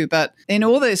it too. But in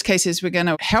all those cases, we're going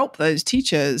to help those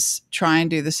teachers try and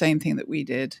do the same thing that we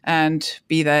did and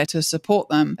be there to support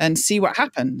them and see what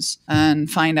happens and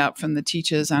find out from the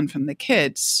teachers and from the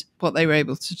kids what they were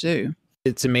able to do.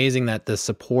 It's amazing that the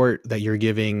support that you're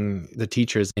giving the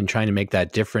teachers in trying to make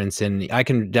that difference. And I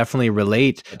can definitely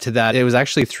relate to that. It was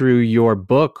actually through your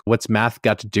book, What's Math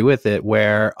Got to Do with It,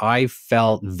 where I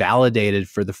felt validated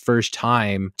for the first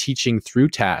time teaching through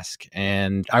task.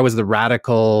 And I was the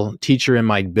radical teacher in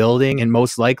my building and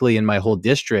most likely in my whole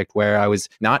district where I was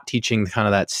not teaching kind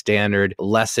of that standard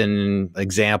lesson,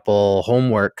 example,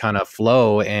 homework kind of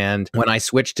flow. And when I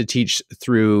switched to teach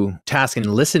through task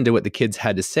and listen to what the kids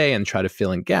had to say and try to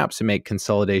fill in gaps and make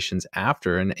consolidations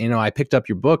after. And, I picked up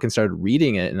your book and started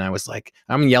reading it. And I was like,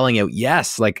 I'm yelling out,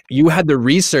 yes, like you had the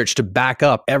research to back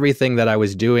up everything that I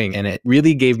was doing. And it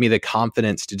really gave me the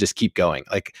confidence to just keep going.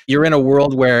 Like you're in a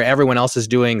world where everyone else is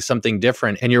doing something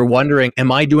different and you're wondering, am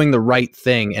I doing the right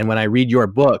thing? And when I read your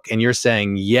book and you're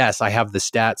saying, yes, I have the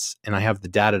stats and I have the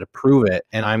data to prove it.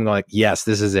 And I'm like, yes,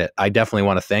 this is it. I definitely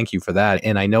want to thank you for that.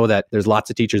 And I know that there's lots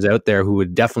of teachers out there who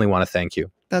would definitely want to thank you.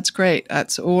 That's great.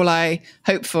 That's all I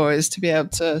hope for, is to be able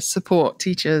to support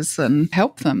teachers and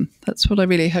help them. That's what I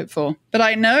really hope for. But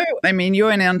I know,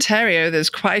 you're in Ontario, there's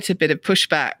quite a bit of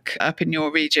pushback up in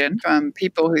your region from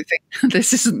people who think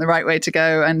this isn't the right way to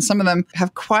go. And some of them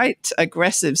have quite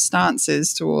aggressive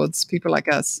stances towards people like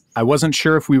us. I wasn't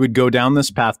sure if we would go down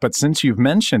this path, but since you've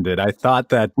mentioned it, I thought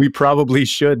that we probably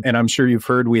should. And I'm sure you've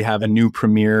heard we have a new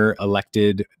premier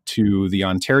elected to the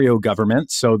Ontario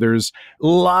government. So there's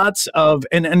lots of,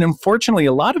 and unfortunately,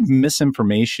 a lot of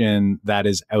misinformation that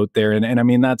is out there.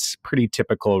 And that's pretty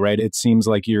typical, right? It seems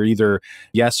like you're either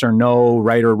yes or no,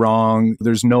 right or wrong.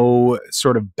 There's no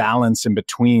sort of balance in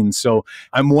between. So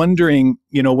I'm wondering,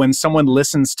 when someone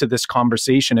listens to this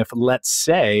conversation, if let's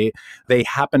say they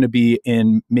happen to be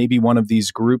in maybe one of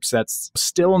these groups that's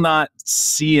still not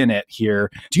seeing it here,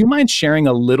 do you mind sharing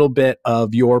a little bit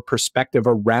of your perspective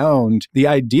around the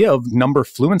idea of number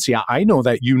fluency? I know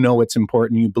that it's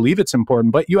important, you believe it's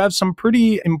important, but you have some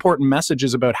pretty important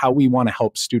messages about how we want to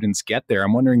help students get there.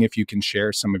 I'm wondering if you can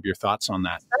share some of your thoughts on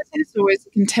that. That is always a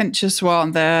contentious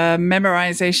one, the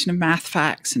memorization of math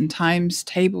facts and times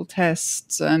table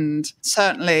tests. And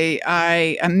certainly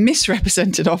I am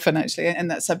misrepresented often actually in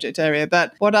that subject area.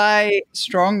 But what I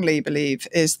strongly believe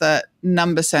is that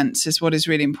number sense is what is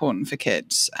really important for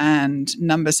kids. And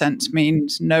number sense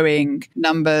means knowing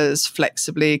numbers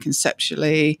flexibly,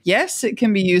 conceptually. Yes, it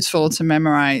can be useful to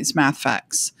memorize math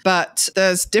facts, but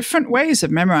there's different ways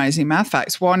of memorizing math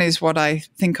facts. One is what I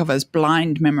think of as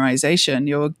blind memorization.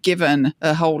 You're given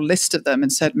a whole list of them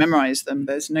and said, memorize them.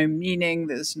 There's no meaning,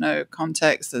 there's no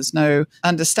context, there's no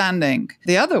understanding.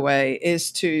 The other way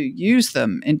is to use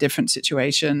them in different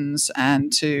situations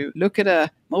and to look at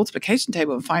a multiplication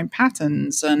table and find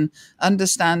patterns and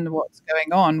understand what's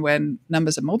going on when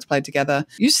numbers are multiplied together.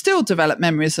 You still develop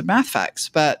memories of math facts,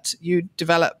 but you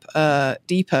develop a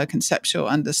deeper conceptual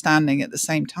understanding at the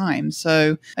same time.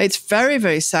 So it's very,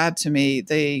 very sad to me,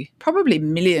 the probably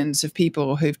millions of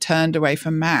people who've turned away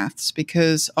from maths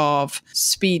because of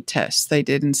speed tests they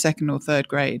did in second or third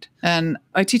grade. And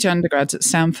I teach undergrads at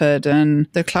Stanford, and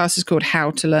the class is called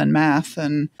How to Learn Math.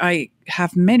 And I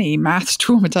have many maths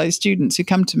traumatized students who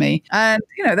come to me, and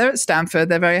they're at Stanford,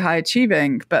 they're very high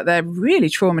achieving, but they're really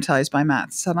traumatized by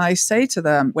maths. And I say to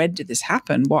them, when did this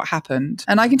happen? What happened?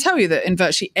 And I can tell you that in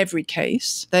virtually every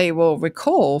case, they will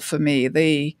recall for me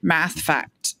the math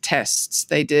fact tests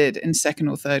they did in second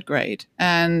or third grade.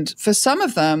 And for some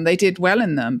of them, they did well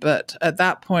in them. But at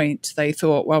that point, they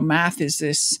thought, well, math is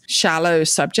this shallow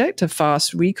subject of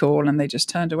fast recall, and they just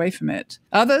turned away from it.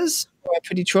 Others were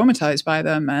pretty traumatized by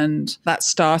them, and that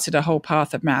started a whole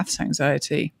path of maths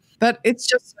anxiety. But it's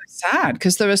just so sad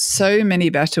because there are so many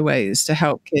better ways to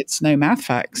help kids know math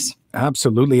facts.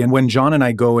 Absolutely. And when John and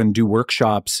I go and do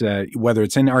workshops, whether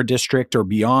it's in our district or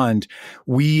beyond,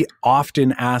 we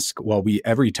often ask, we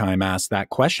every time ask that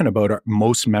question about our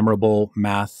most memorable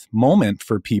math moment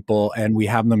for people, and we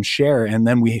have them share, and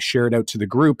then we share it out to the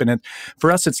group. And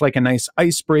for us, it's like a nice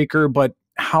icebreaker, but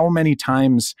how many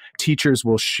times teachers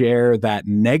will share that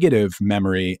negative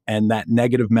memory, and that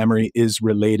negative memory is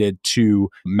related to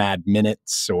mad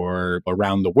minutes or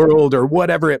around the world or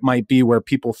whatever it might be, where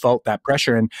people felt that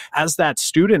pressure. And as that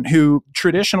student who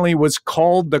traditionally was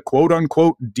called the quote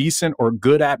unquote decent or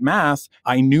good at math,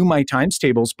 I knew my times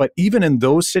tables. But even in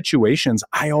those situations,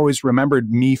 I always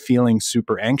remembered me feeling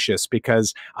super anxious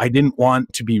because I didn't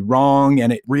want to be wrong.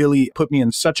 And it really put me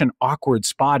in such an awkward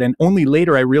spot. And only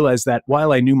later I realized that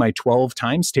while I knew my 12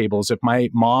 times tables, if my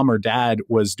mom or dad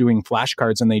was doing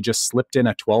flashcards and they just slipped in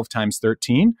a 12 times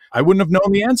 13, I wouldn't have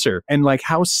known the answer. And like,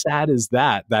 how sad is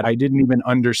that I didn't even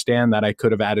understand that I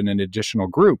could have added an additional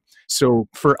group. So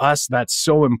for us, that's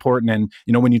so important. And,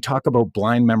 when you talk about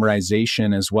blind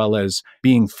memorization as well as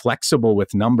being flexible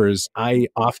with numbers, I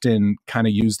often kind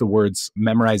of use the words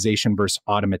memorization versus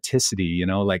automaticity,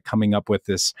 like coming up with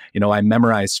this, I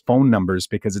memorize phone numbers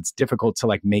because it's difficult to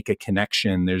like make a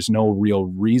connection. There's no real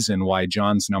reason why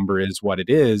John's number is what it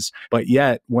is. But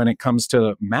yet when it comes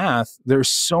to math, there's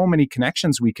so many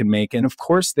connections we can make. And of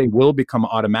course, they will become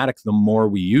automatic the more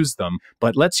we use them,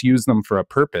 but let's use them for a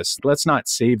purpose. Let's not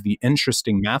save the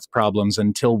interesting math problems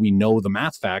until we know the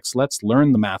math facts. Let's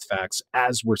learn the math facts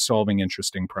as we're solving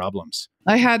interesting problems.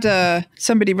 I had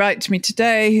somebody write to me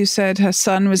today who said her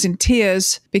son was in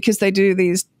tears because they do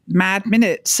these mad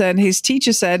minutes. And his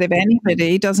teacher said if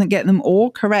anybody doesn't get them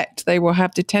all correct, they will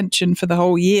have detention for the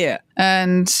whole year.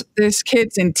 And this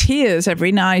kid's in tears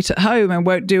every night at home and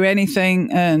won't do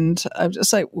anything. And I'm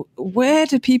just like, where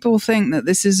do people think that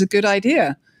this is a good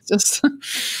idea? Just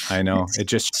I know. It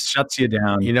just shuts you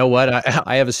down. You know what?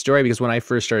 I have a story because when I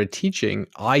first started teaching,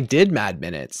 I did mad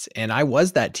minutes and I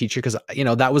was that teacher because,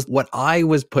 that was what I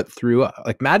was put through.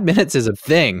 Like mad minutes is a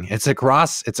thing. It's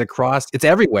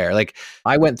everywhere. Like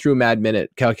I went through mad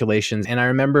minute calculations and I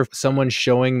remember someone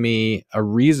showing me a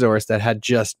resource that had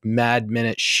just mad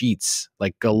minute sheets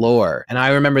like galore. And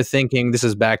I remember thinking, this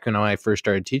is back when I first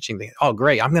started teaching, thinking, oh,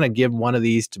 great. I'm going to give one of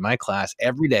these to my class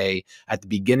every day at the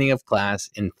beginning of class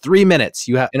in 3 minutes.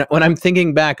 And when I'm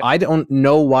thinking back, I don't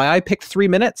know why I picked 3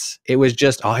 minutes. It was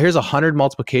just, oh, here's 100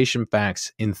 multiplication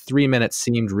facts in 3 minutes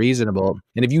seemed reasonable.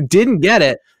 And if you didn't get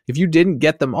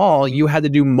them all, you had to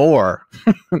do more.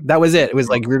 That was it. It was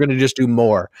like, we're going to just do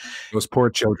more. Those poor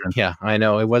children. Yeah, I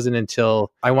know. It wasn't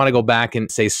until I want to go back and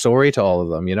say sorry to all of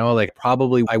them, like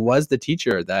probably I was the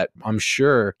teacher that I'm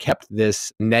sure kept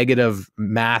this negative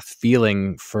math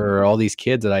feeling for all these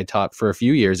kids that I taught for a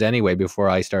few years anyway, before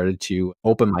I started to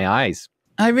open my eyes.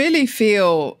 I really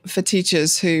feel for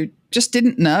teachers who just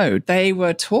didn't know they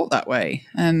were taught that way.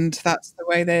 And that's the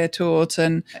way they're taught.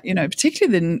 And,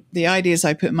 particularly the ideas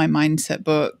I put in my mindset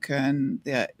book and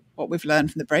what we've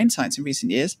learned from the brain science in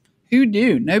recent years. Who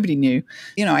knew? Nobody knew.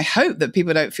 I hope that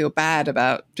people don't feel bad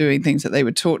about doing things that they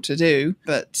were taught to do.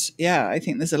 But yeah, I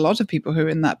think there's a lot of people who are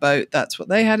in that boat. That's what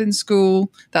they had in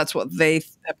school. That's what they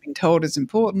have been told is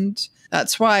important.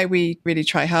 That's why we really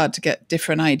try hard to get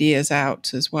different ideas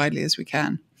out as widely as we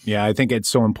can. Yeah, I think it's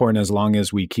so important as long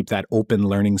as we keep that open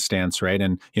learning stance, right?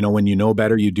 And, when you know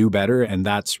better, you do better. And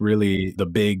that's really the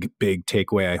big, big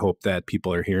takeaway I hope that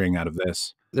people are hearing out of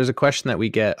this. There's a question that we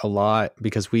get a lot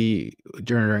because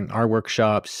during our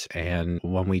workshops and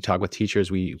when we talk with teachers,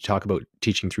 we talk about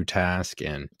teaching through task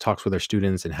and talks with our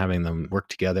students and having them work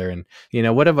together. And,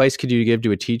 what advice could you give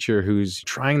to a teacher who's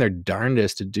trying their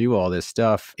darndest to do all this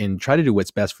stuff and try to do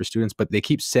what's best for students, but they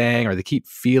keep saying or they keep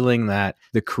feeling that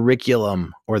the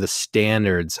curriculum or the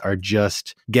standards are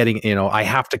just getting, I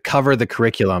have to cover the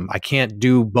curriculum. I can't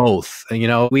do both.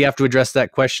 And, we have to address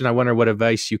that question. I wonder what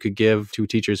advice you could give to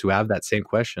teachers who have that same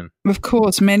question. Of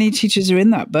course, many teachers are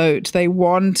in that boat. They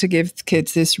want to give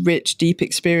kids this rich, deep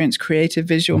experience, creative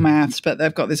visual maths, but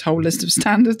they've got this whole list of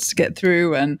standards to get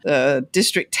through and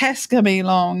district tests coming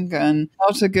along and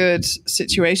not a good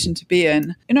situation to be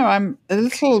in. I'm a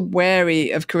little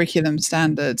wary of curriculum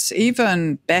standards,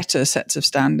 even better sets of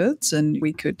standards, and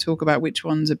we could talk about which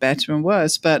ones are better and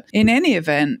worse. But in any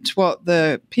event, what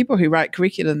the people who write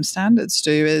curriculum standards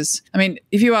do is,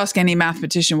 if you ask any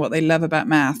mathematician what they love about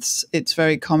maths, it's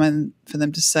very common for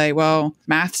them to say, well,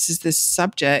 maths is this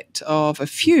subject of a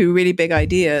few really big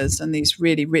ideas and these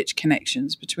really rich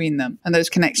connections between them. And those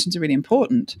connections are really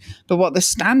important. But what the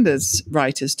standards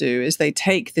writers do is they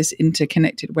take this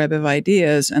interconnected web of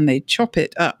ideas and they chop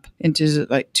it up into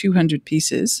like 200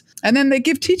 pieces. And then they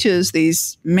give teachers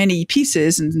these many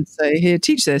pieces and say, here,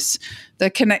 teach this. The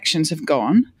connections have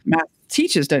gone. Math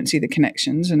teachers don't see the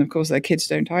connections, and of course their kids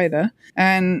don't either.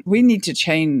 And we need to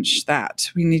change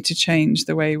that. We need to change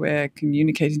the way we're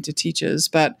communicating to teachers.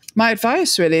 But my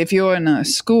advice really, if you're in a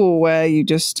school where you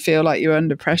just feel like you're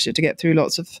under pressure to get through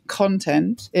lots of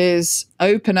content, is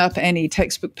open up any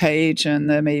textbook page and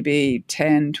there may be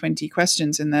 10, 20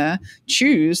 questions in there.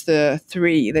 Choose the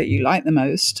 3 that you like the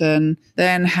most and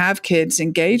then have kids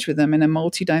engage with them in a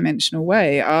multidimensional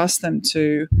way. Ask them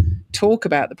to talk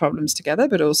about the problems together,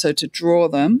 but also to draw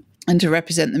them and to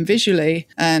represent them visually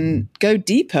and go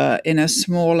deeper in a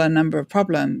smaller number of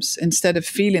problems instead of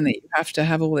feeling that you have to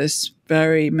have all this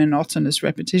very monotonous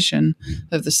repetition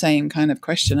of the same kind of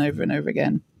question over and over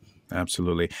again.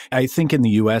 Absolutely. I think in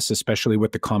the US, especially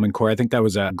with the Common Core, I think that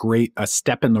was a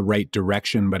step in the right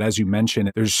direction. But as you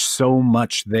mentioned, there's so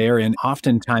much there. And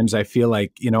oftentimes I feel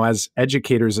like, as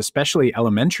educators, especially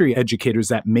elementary educators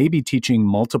that may be teaching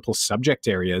multiple subject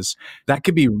areas, that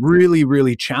could be really,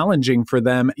 really challenging for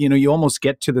them. You almost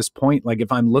get to this point, like if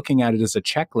I'm looking at it as a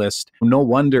checklist, no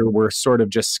wonder we're sort of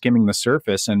just skimming the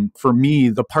surface. And for me,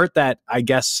 the part that I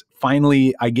guess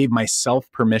finally, I gave myself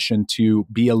permission to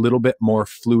be a little bit more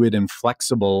fluid and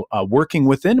flexible working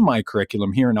within my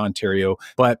curriculum here in Ontario.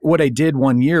 But what I did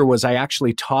one year was I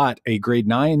actually taught a grade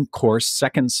 9 course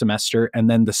second semester and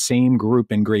then the same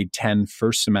group in grade 10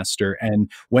 first semester.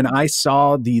 And when I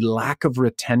saw the lack of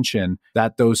retention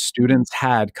that those students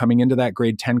had coming into that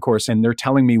grade 10 course, and they're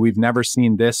telling me we've never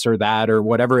seen this or that or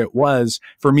whatever it was,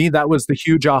 for me, that was the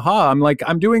huge aha. I'm like,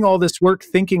 I'm doing all this work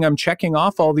thinking I'm checking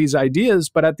off all these ideas,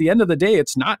 but at the end of the day,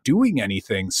 it's not doing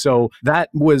anything. So that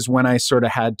was when I sort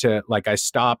of had to, I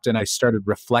stopped and I started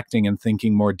reflecting and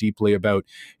thinking more deeply about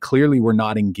clearly we're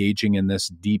not engaging in this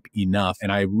deep enough. And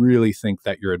I really think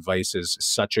that your advice is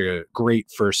such a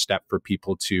great first step for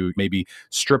people to maybe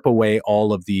strip away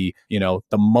all of the,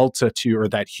 the multitude or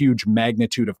that huge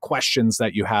magnitude of questions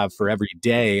that you have for every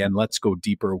day. And let's go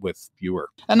deeper with fewer.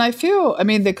 And I feel,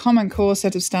 the Common Core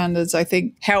set of standards, I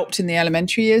think, helped in the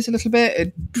elementary years a little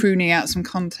bit, pruning out some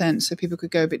content so people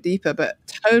could go a bit deeper, but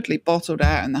totally bottled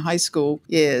out in the high school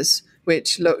years,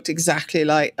 which looked exactly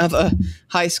like other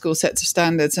high school sets of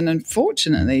standards. And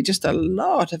unfortunately, just a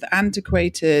lot of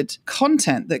antiquated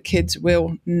content that kids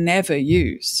will never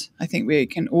use. I think we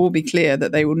can all be clear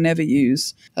that they will never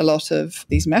use a lot of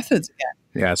these methods again.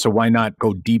 Yeah. So why not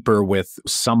go deeper with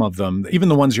some of them? Even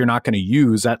the ones you're not going to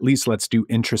use, at least let's do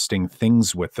interesting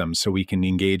things with them so we can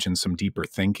engage in some deeper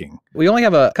thinking. We only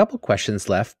have a couple questions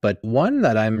left, but one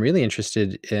that I'm really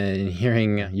interested in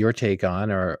hearing your take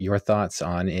on or your thoughts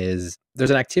on is there's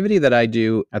an activity that I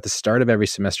do at the start of every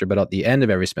semester, but at the end of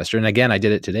every semester. And again, I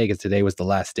did it today because today was the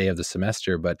last day of the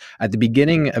semester. But at the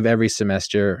beginning of every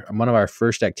semester, one of our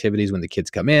first activities when the kids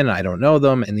come in, I don't know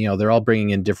them, and they're all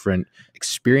bringing in different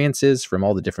experiences from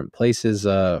all the different places,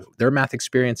 their math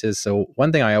experiences. So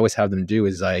one thing I always have them do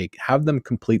is I have them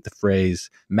complete the phrase,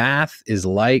 math is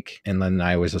like, and then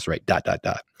I always just write ...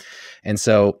 And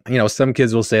so, some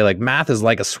kids will say math is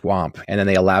like a swamp. And then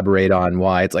they elaborate on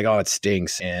why it's it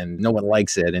stinks and no one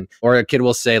likes it. Or a kid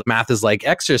will say math is like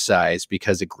exercise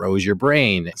because it grows your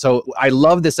brain. So I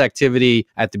love this activity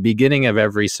at the beginning of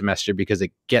every semester because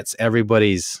it gets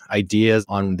everybody's ideas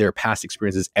on their past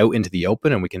experiences out into the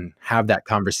open. And we can have that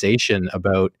conversation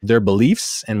about their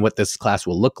beliefs and what this class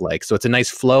will look like. So it's a nice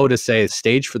flow to say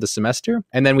stage for the semester.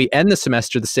 And then we end the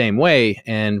semester the same way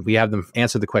and we have them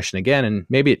answer the question again. And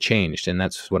maybe it changed. And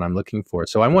that's what I'm looking for.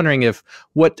 So I'm wondering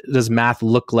what does math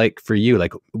look like for you?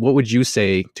 What would you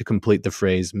say to complete the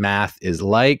phrase, math is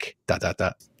like ...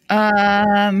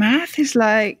 Math is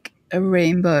like a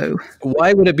rainbow.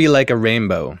 Why would it be like a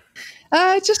rainbow?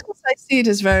 Just because I see it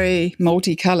as very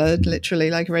multicolored, literally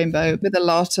like a rainbow with a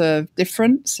lot of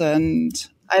difference. And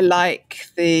I like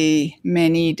the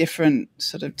many different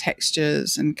sort of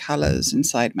textures and colors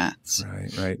inside maths.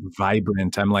 Right.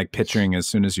 Vibrant. I'm picturing as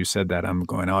soon as you said that, I'm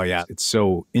going, oh yeah, it's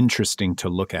so interesting to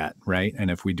look at, right? And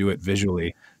if we do it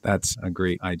visually, that's a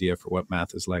great idea for what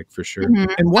math is like for sure.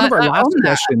 Mm-hmm. And one of our last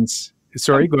questions,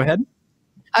 sorry, go ahead.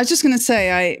 I was just going to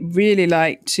say, I really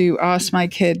like to ask my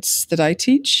kids that I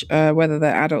teach, whether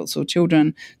they're adults or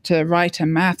children, to write a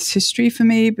maths history for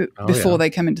me before they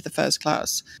come into the first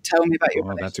class. Tell me about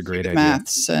your that's a great idea.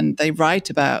 Maths, and they write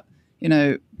about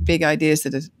big ideas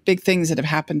big things that have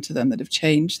happened to them that have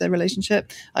changed their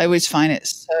relationship. I always find it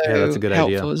so that's a good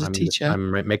helpful idea. As a teacher.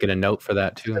 I'm making a note for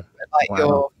that too.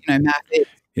 Your math is.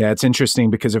 Yeah, it's interesting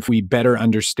because if we better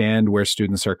understand where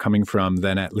students are coming from,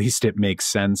 then at least it makes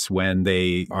sense when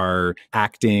they are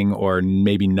acting or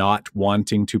maybe not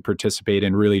wanting to participate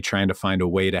and really trying to find a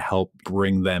way to help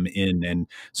bring them in and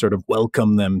sort of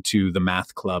welcome them to the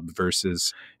math club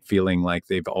versus feeling like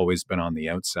they've always been on the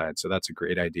outside. So that's a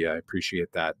great idea. I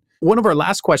appreciate that. One of our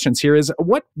last questions here is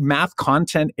what math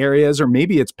content areas, or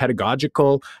maybe it's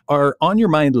pedagogical, are on your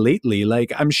mind lately?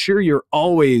 Like, I'm sure you're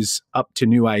always up to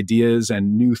new ideas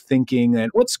and new thinking. And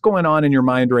what's going on in your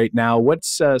mind right now?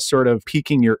 What's sort of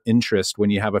piquing your interest when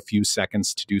you have a few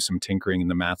seconds to do some tinkering in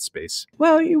the math space?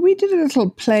 Well, we did a little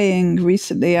playing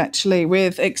recently, actually,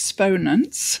 with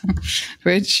exponents,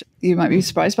 which you might be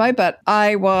surprised by. But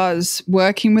I was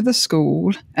working with a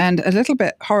school and a little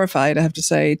bit horrified, I have to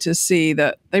say, to see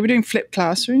that they were doing flipped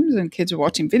classrooms and kids were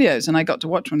watching videos. And I got to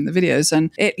watch one of the videos and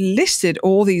it listed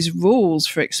all these rules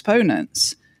for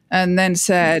exponents and then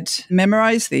said,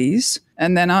 memorize these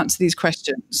and then answer these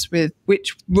questions with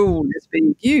which rule is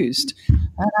being used.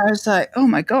 And I was like, oh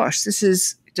my gosh, this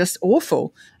is just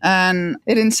awful. And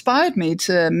it inspired me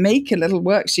to make a little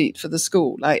worksheet for the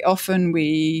school. Like often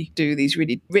we do these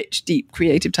really rich, deep,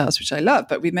 creative tasks, which I love,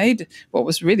 but we made what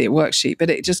was really a worksheet, but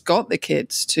it just got the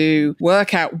kids to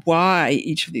work out why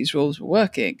each of these rules were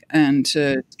working and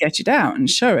to sketch it out and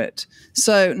show it.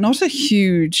 So not a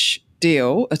huge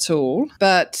deal at all,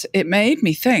 but it made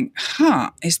me think,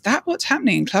 is that what's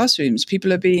happening in classrooms?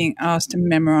 People are being asked to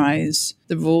memorize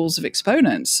the rules of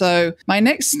exponents. So my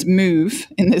next move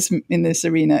in this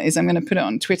arena is I'm going to put it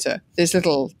on Twitter. This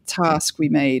little task we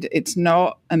made. It's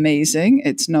not amazing.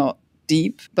 It's not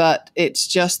deep, but it's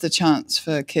just the chance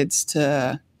for kids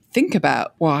to think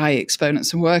about why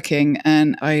exponents are working.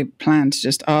 And I plan to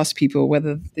just ask people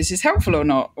whether this is helpful or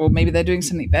not, or maybe they're doing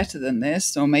something better than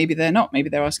this, or maybe they're not. Maybe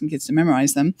they're asking kids to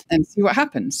memorize them and see what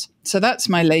happens. So that's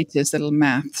my latest little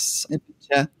maths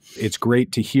adventure. It's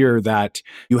great to hear that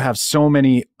you have so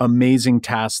many amazing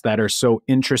tasks that are so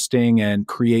interesting and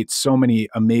create so many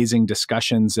amazing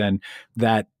discussions, and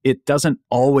that it doesn't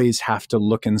always have to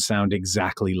look and sound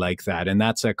exactly like that. And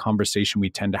that's a conversation we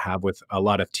tend to have with a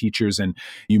lot of teachers. And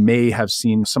you may have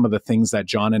seen some of the things that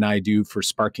John and I do for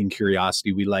sparking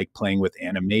curiosity. We like playing with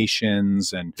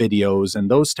animations and videos and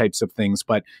those types of things.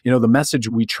 But, the message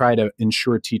we try to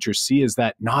ensure teachers see is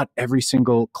that not every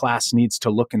single class needs to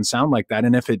look and sound like that.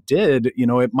 And if it did,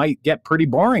 it might get pretty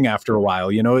boring after a while.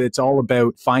 It's all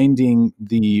about finding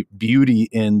the beauty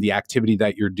in the activity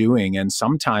that you're doing. And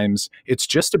sometimes it's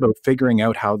just about figuring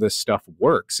out how this stuff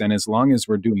works. And as long as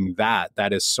we're doing that,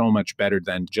 that is so much better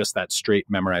than just that straight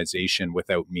memorization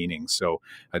without meaning. So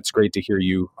it's great to hear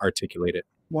you articulate it.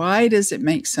 Why does it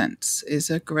make sense is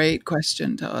a great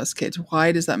question to ask kids.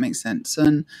 Why does that make sense?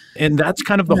 And that's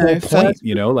kind of the whole point,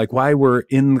 like why we're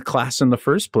in the class in the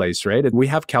first place, right? We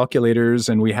have calculators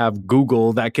and we have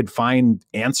Google that could find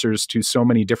answers to so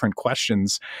many different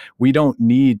questions. We don't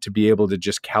need to be able to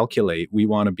just calculate. We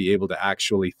want to be able to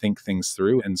actually think things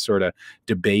through and sort of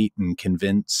debate and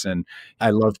convince. And I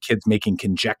love kids making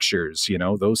conjectures,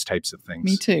 those types of things.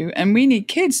 Me too. And we need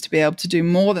kids to be able to do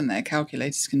more than their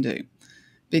calculators can do,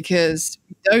 because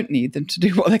we don't need them to do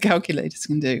what their calculators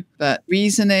can do. But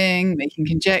reasoning, making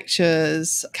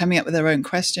conjectures, coming up with their own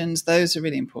questions, those are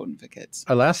really important for kids.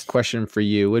 Our last question for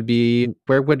you would be,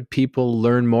 where would people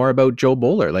learn more about Joe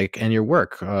Boaler, and your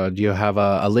work? Do you have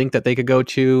a link that they could go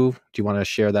to? Do you want to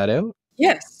share that out?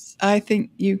 Yes, I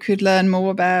think you could learn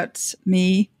more about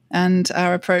me and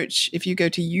our approach if you go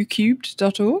to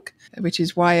youcubed.org, which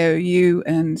is YOU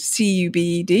and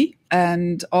CUBED.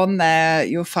 And on there,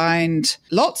 you'll find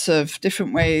lots of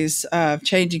different ways of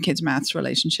changing kids' maths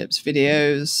relationships,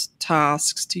 videos,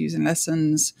 tasks to use in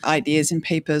lessons, ideas in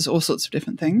papers, all sorts of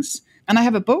different things. And I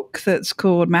have a book that's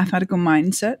called Mathematical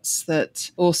Mindsets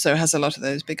that also has a lot of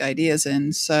those big ideas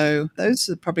in. So those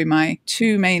are probably my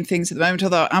two main things at the moment,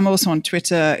 although I'm also on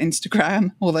Twitter,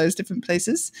 Instagram, all those different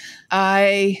places.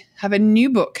 I have a new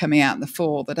book coming out in the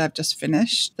fall that I've just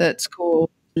finished that's called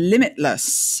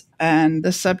Limitless. And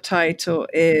the subtitle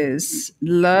is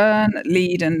Learn,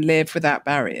 Lead, and Live Without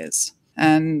Barriers.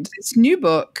 And this new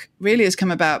book really has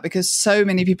come about because so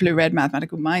many people who read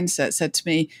Mathematical Mindset said to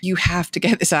me, you have to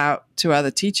get this out to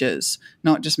other teachers,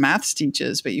 not just maths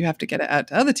teachers, but you have to get it out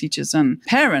to other teachers and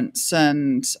parents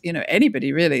and,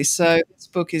 anybody really. So this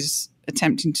book is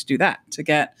attempting to do that, to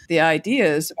get the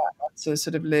ideas about how to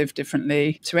sort of live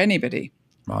differently to anybody.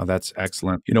 Oh, that's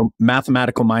excellent.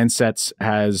 Mathematical Mindsets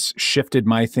has shifted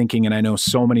my thinking. And I know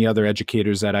so many other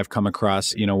educators that I've come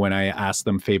across, when I ask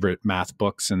them favorite math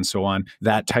books and so on,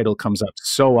 that title comes up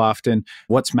so often.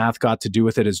 What's Math Got to Do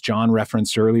with It, as John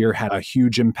referenced earlier, had a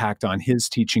huge impact on his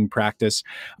teaching practice.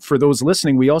 For those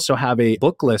listening, we also have a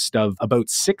book list of about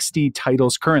 60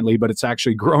 titles currently, but it's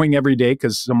actually growing every day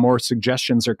because some more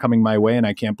suggestions are coming my way and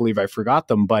I can't believe I forgot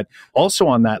them. But also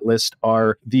on that list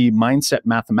are the Mindset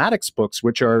Mathematics books,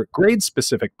 which which are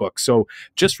grade-specific books. So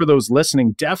just for those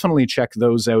listening, definitely check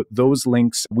those out. Those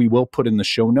links we will put in the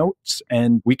show notes.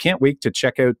 And we can't wait to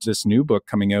check out this new book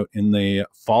coming out in the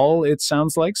fall, it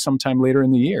sounds like, sometime later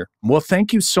in the year. Well,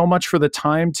 thank you so much for the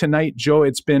time tonight, Joe.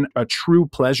 It's been a true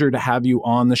pleasure to have you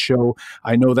on the show.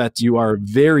 I know that you are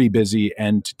very busy,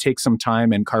 and to take some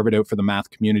time and carve it out for the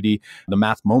math community, the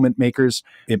math moment makers,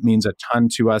 it means a ton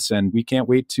to us. And we can't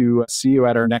wait to see you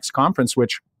at our next conference,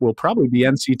 which will probably be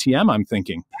NCTM, I'm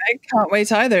thinking. I can't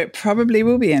wait either. It probably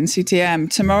will be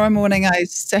NCTM. Tomorrow morning, I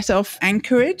set off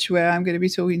Anchorage, where I'm going to be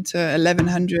talking to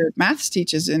 1,100 maths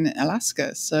teachers in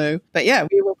Alaska. But yeah,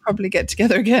 we will probably get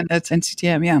together again at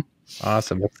NCTM. Yeah.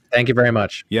 Awesome. Well, thank you very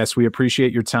much. Yes, we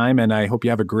appreciate your time, and I hope you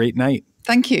have a great night.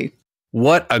 Thank you.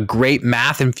 What a great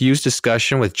math-infused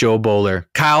discussion with Joe Boaler.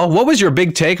 Kyle, what was your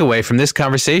big takeaway from this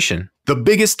conversation? The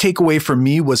biggest takeaway for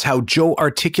me was how Joe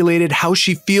articulated how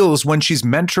she feels when she's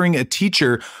mentoring a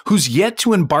teacher who's yet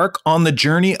to embark on the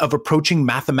journey of approaching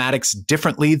mathematics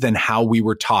differently than how we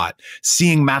were taught,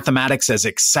 seeing mathematics as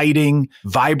exciting,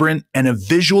 vibrant, and a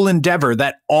visual endeavor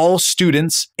that all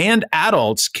students and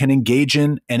adults can engage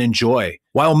in and enjoy.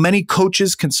 While many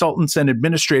coaches, consultants, and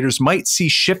administrators might see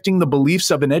shifting the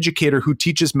beliefs of an educator who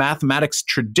teaches mathematics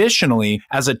traditionally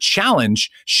as a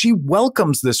challenge, she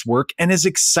welcomes this work and is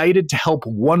excited to help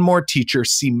one more teacher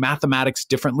see mathematics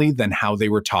differently than how they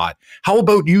were taught. How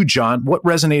about you, John? What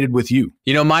resonated with you?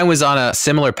 You know, mine was on a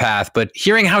similar path, but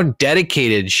hearing how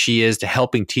dedicated she is to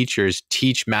helping teachers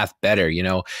teach math better. You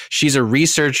know, she's a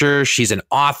researcher, she's an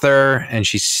author, and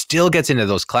she still gets into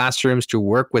those classrooms to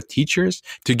work with teachers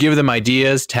to give them ideas,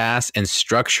 tasks, and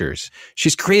structures.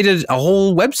 She's created a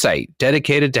whole website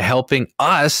dedicated to helping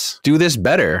us do this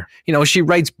better. You know, she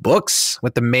writes books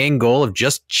with the main goal of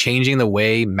just changing the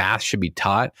way math should be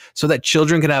taught so that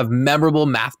children can have memorable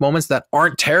math moments that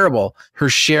aren't terrible. Her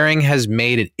sharing has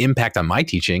made an impact on my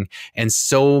teaching, and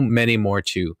so many more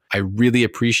too. I really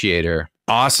appreciate her.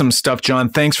 Awesome stuff, John.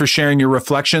 Thanks for sharing your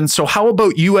reflections. So how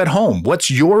about you at home?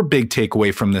 What's your big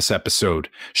takeaway from this episode?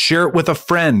 Share it with a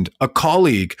friend, a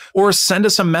colleague, or send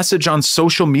us a message on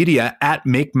social media at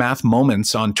Make Math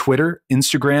Moments on Twitter,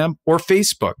 Instagram, or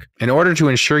Facebook. In order to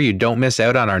ensure you don't miss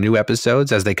out on our new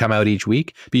episodes as they come out each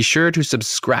week, be sure to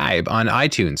subscribe on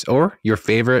iTunes or your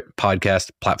favorite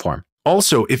podcast platform.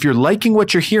 Also, if you're liking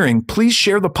what you're hearing, please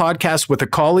share the podcast with a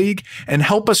colleague and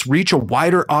help us reach a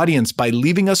wider audience by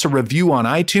leaving us a review on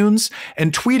iTunes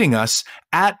and tweeting us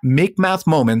at Make Math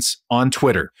Moments on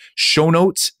Twitter. Show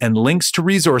notes and links to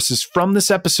resources from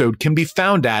this episode can be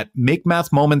found at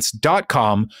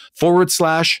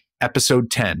makemathmoments.com/episode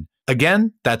 10.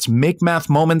 Again, that's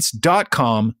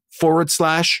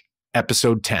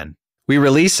makemathmoments.com/episode 10. We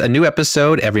release a new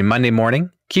episode every Monday morning.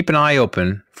 Keep an eye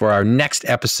open for our next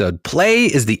episode. Play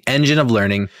is the Engine of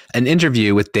Learning, an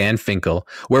interview with Dan Finkel,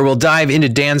 where we'll dive into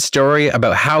Dan's story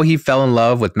about how he fell in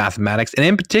love with mathematics and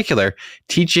in particular,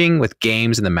 teaching with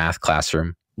games in the math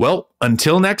classroom. Well,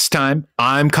 until next time,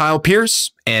 I'm Kyle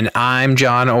Pierce. And I'm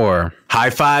John Orr.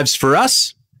 High fives for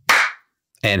us.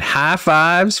 And high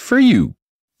fives for you.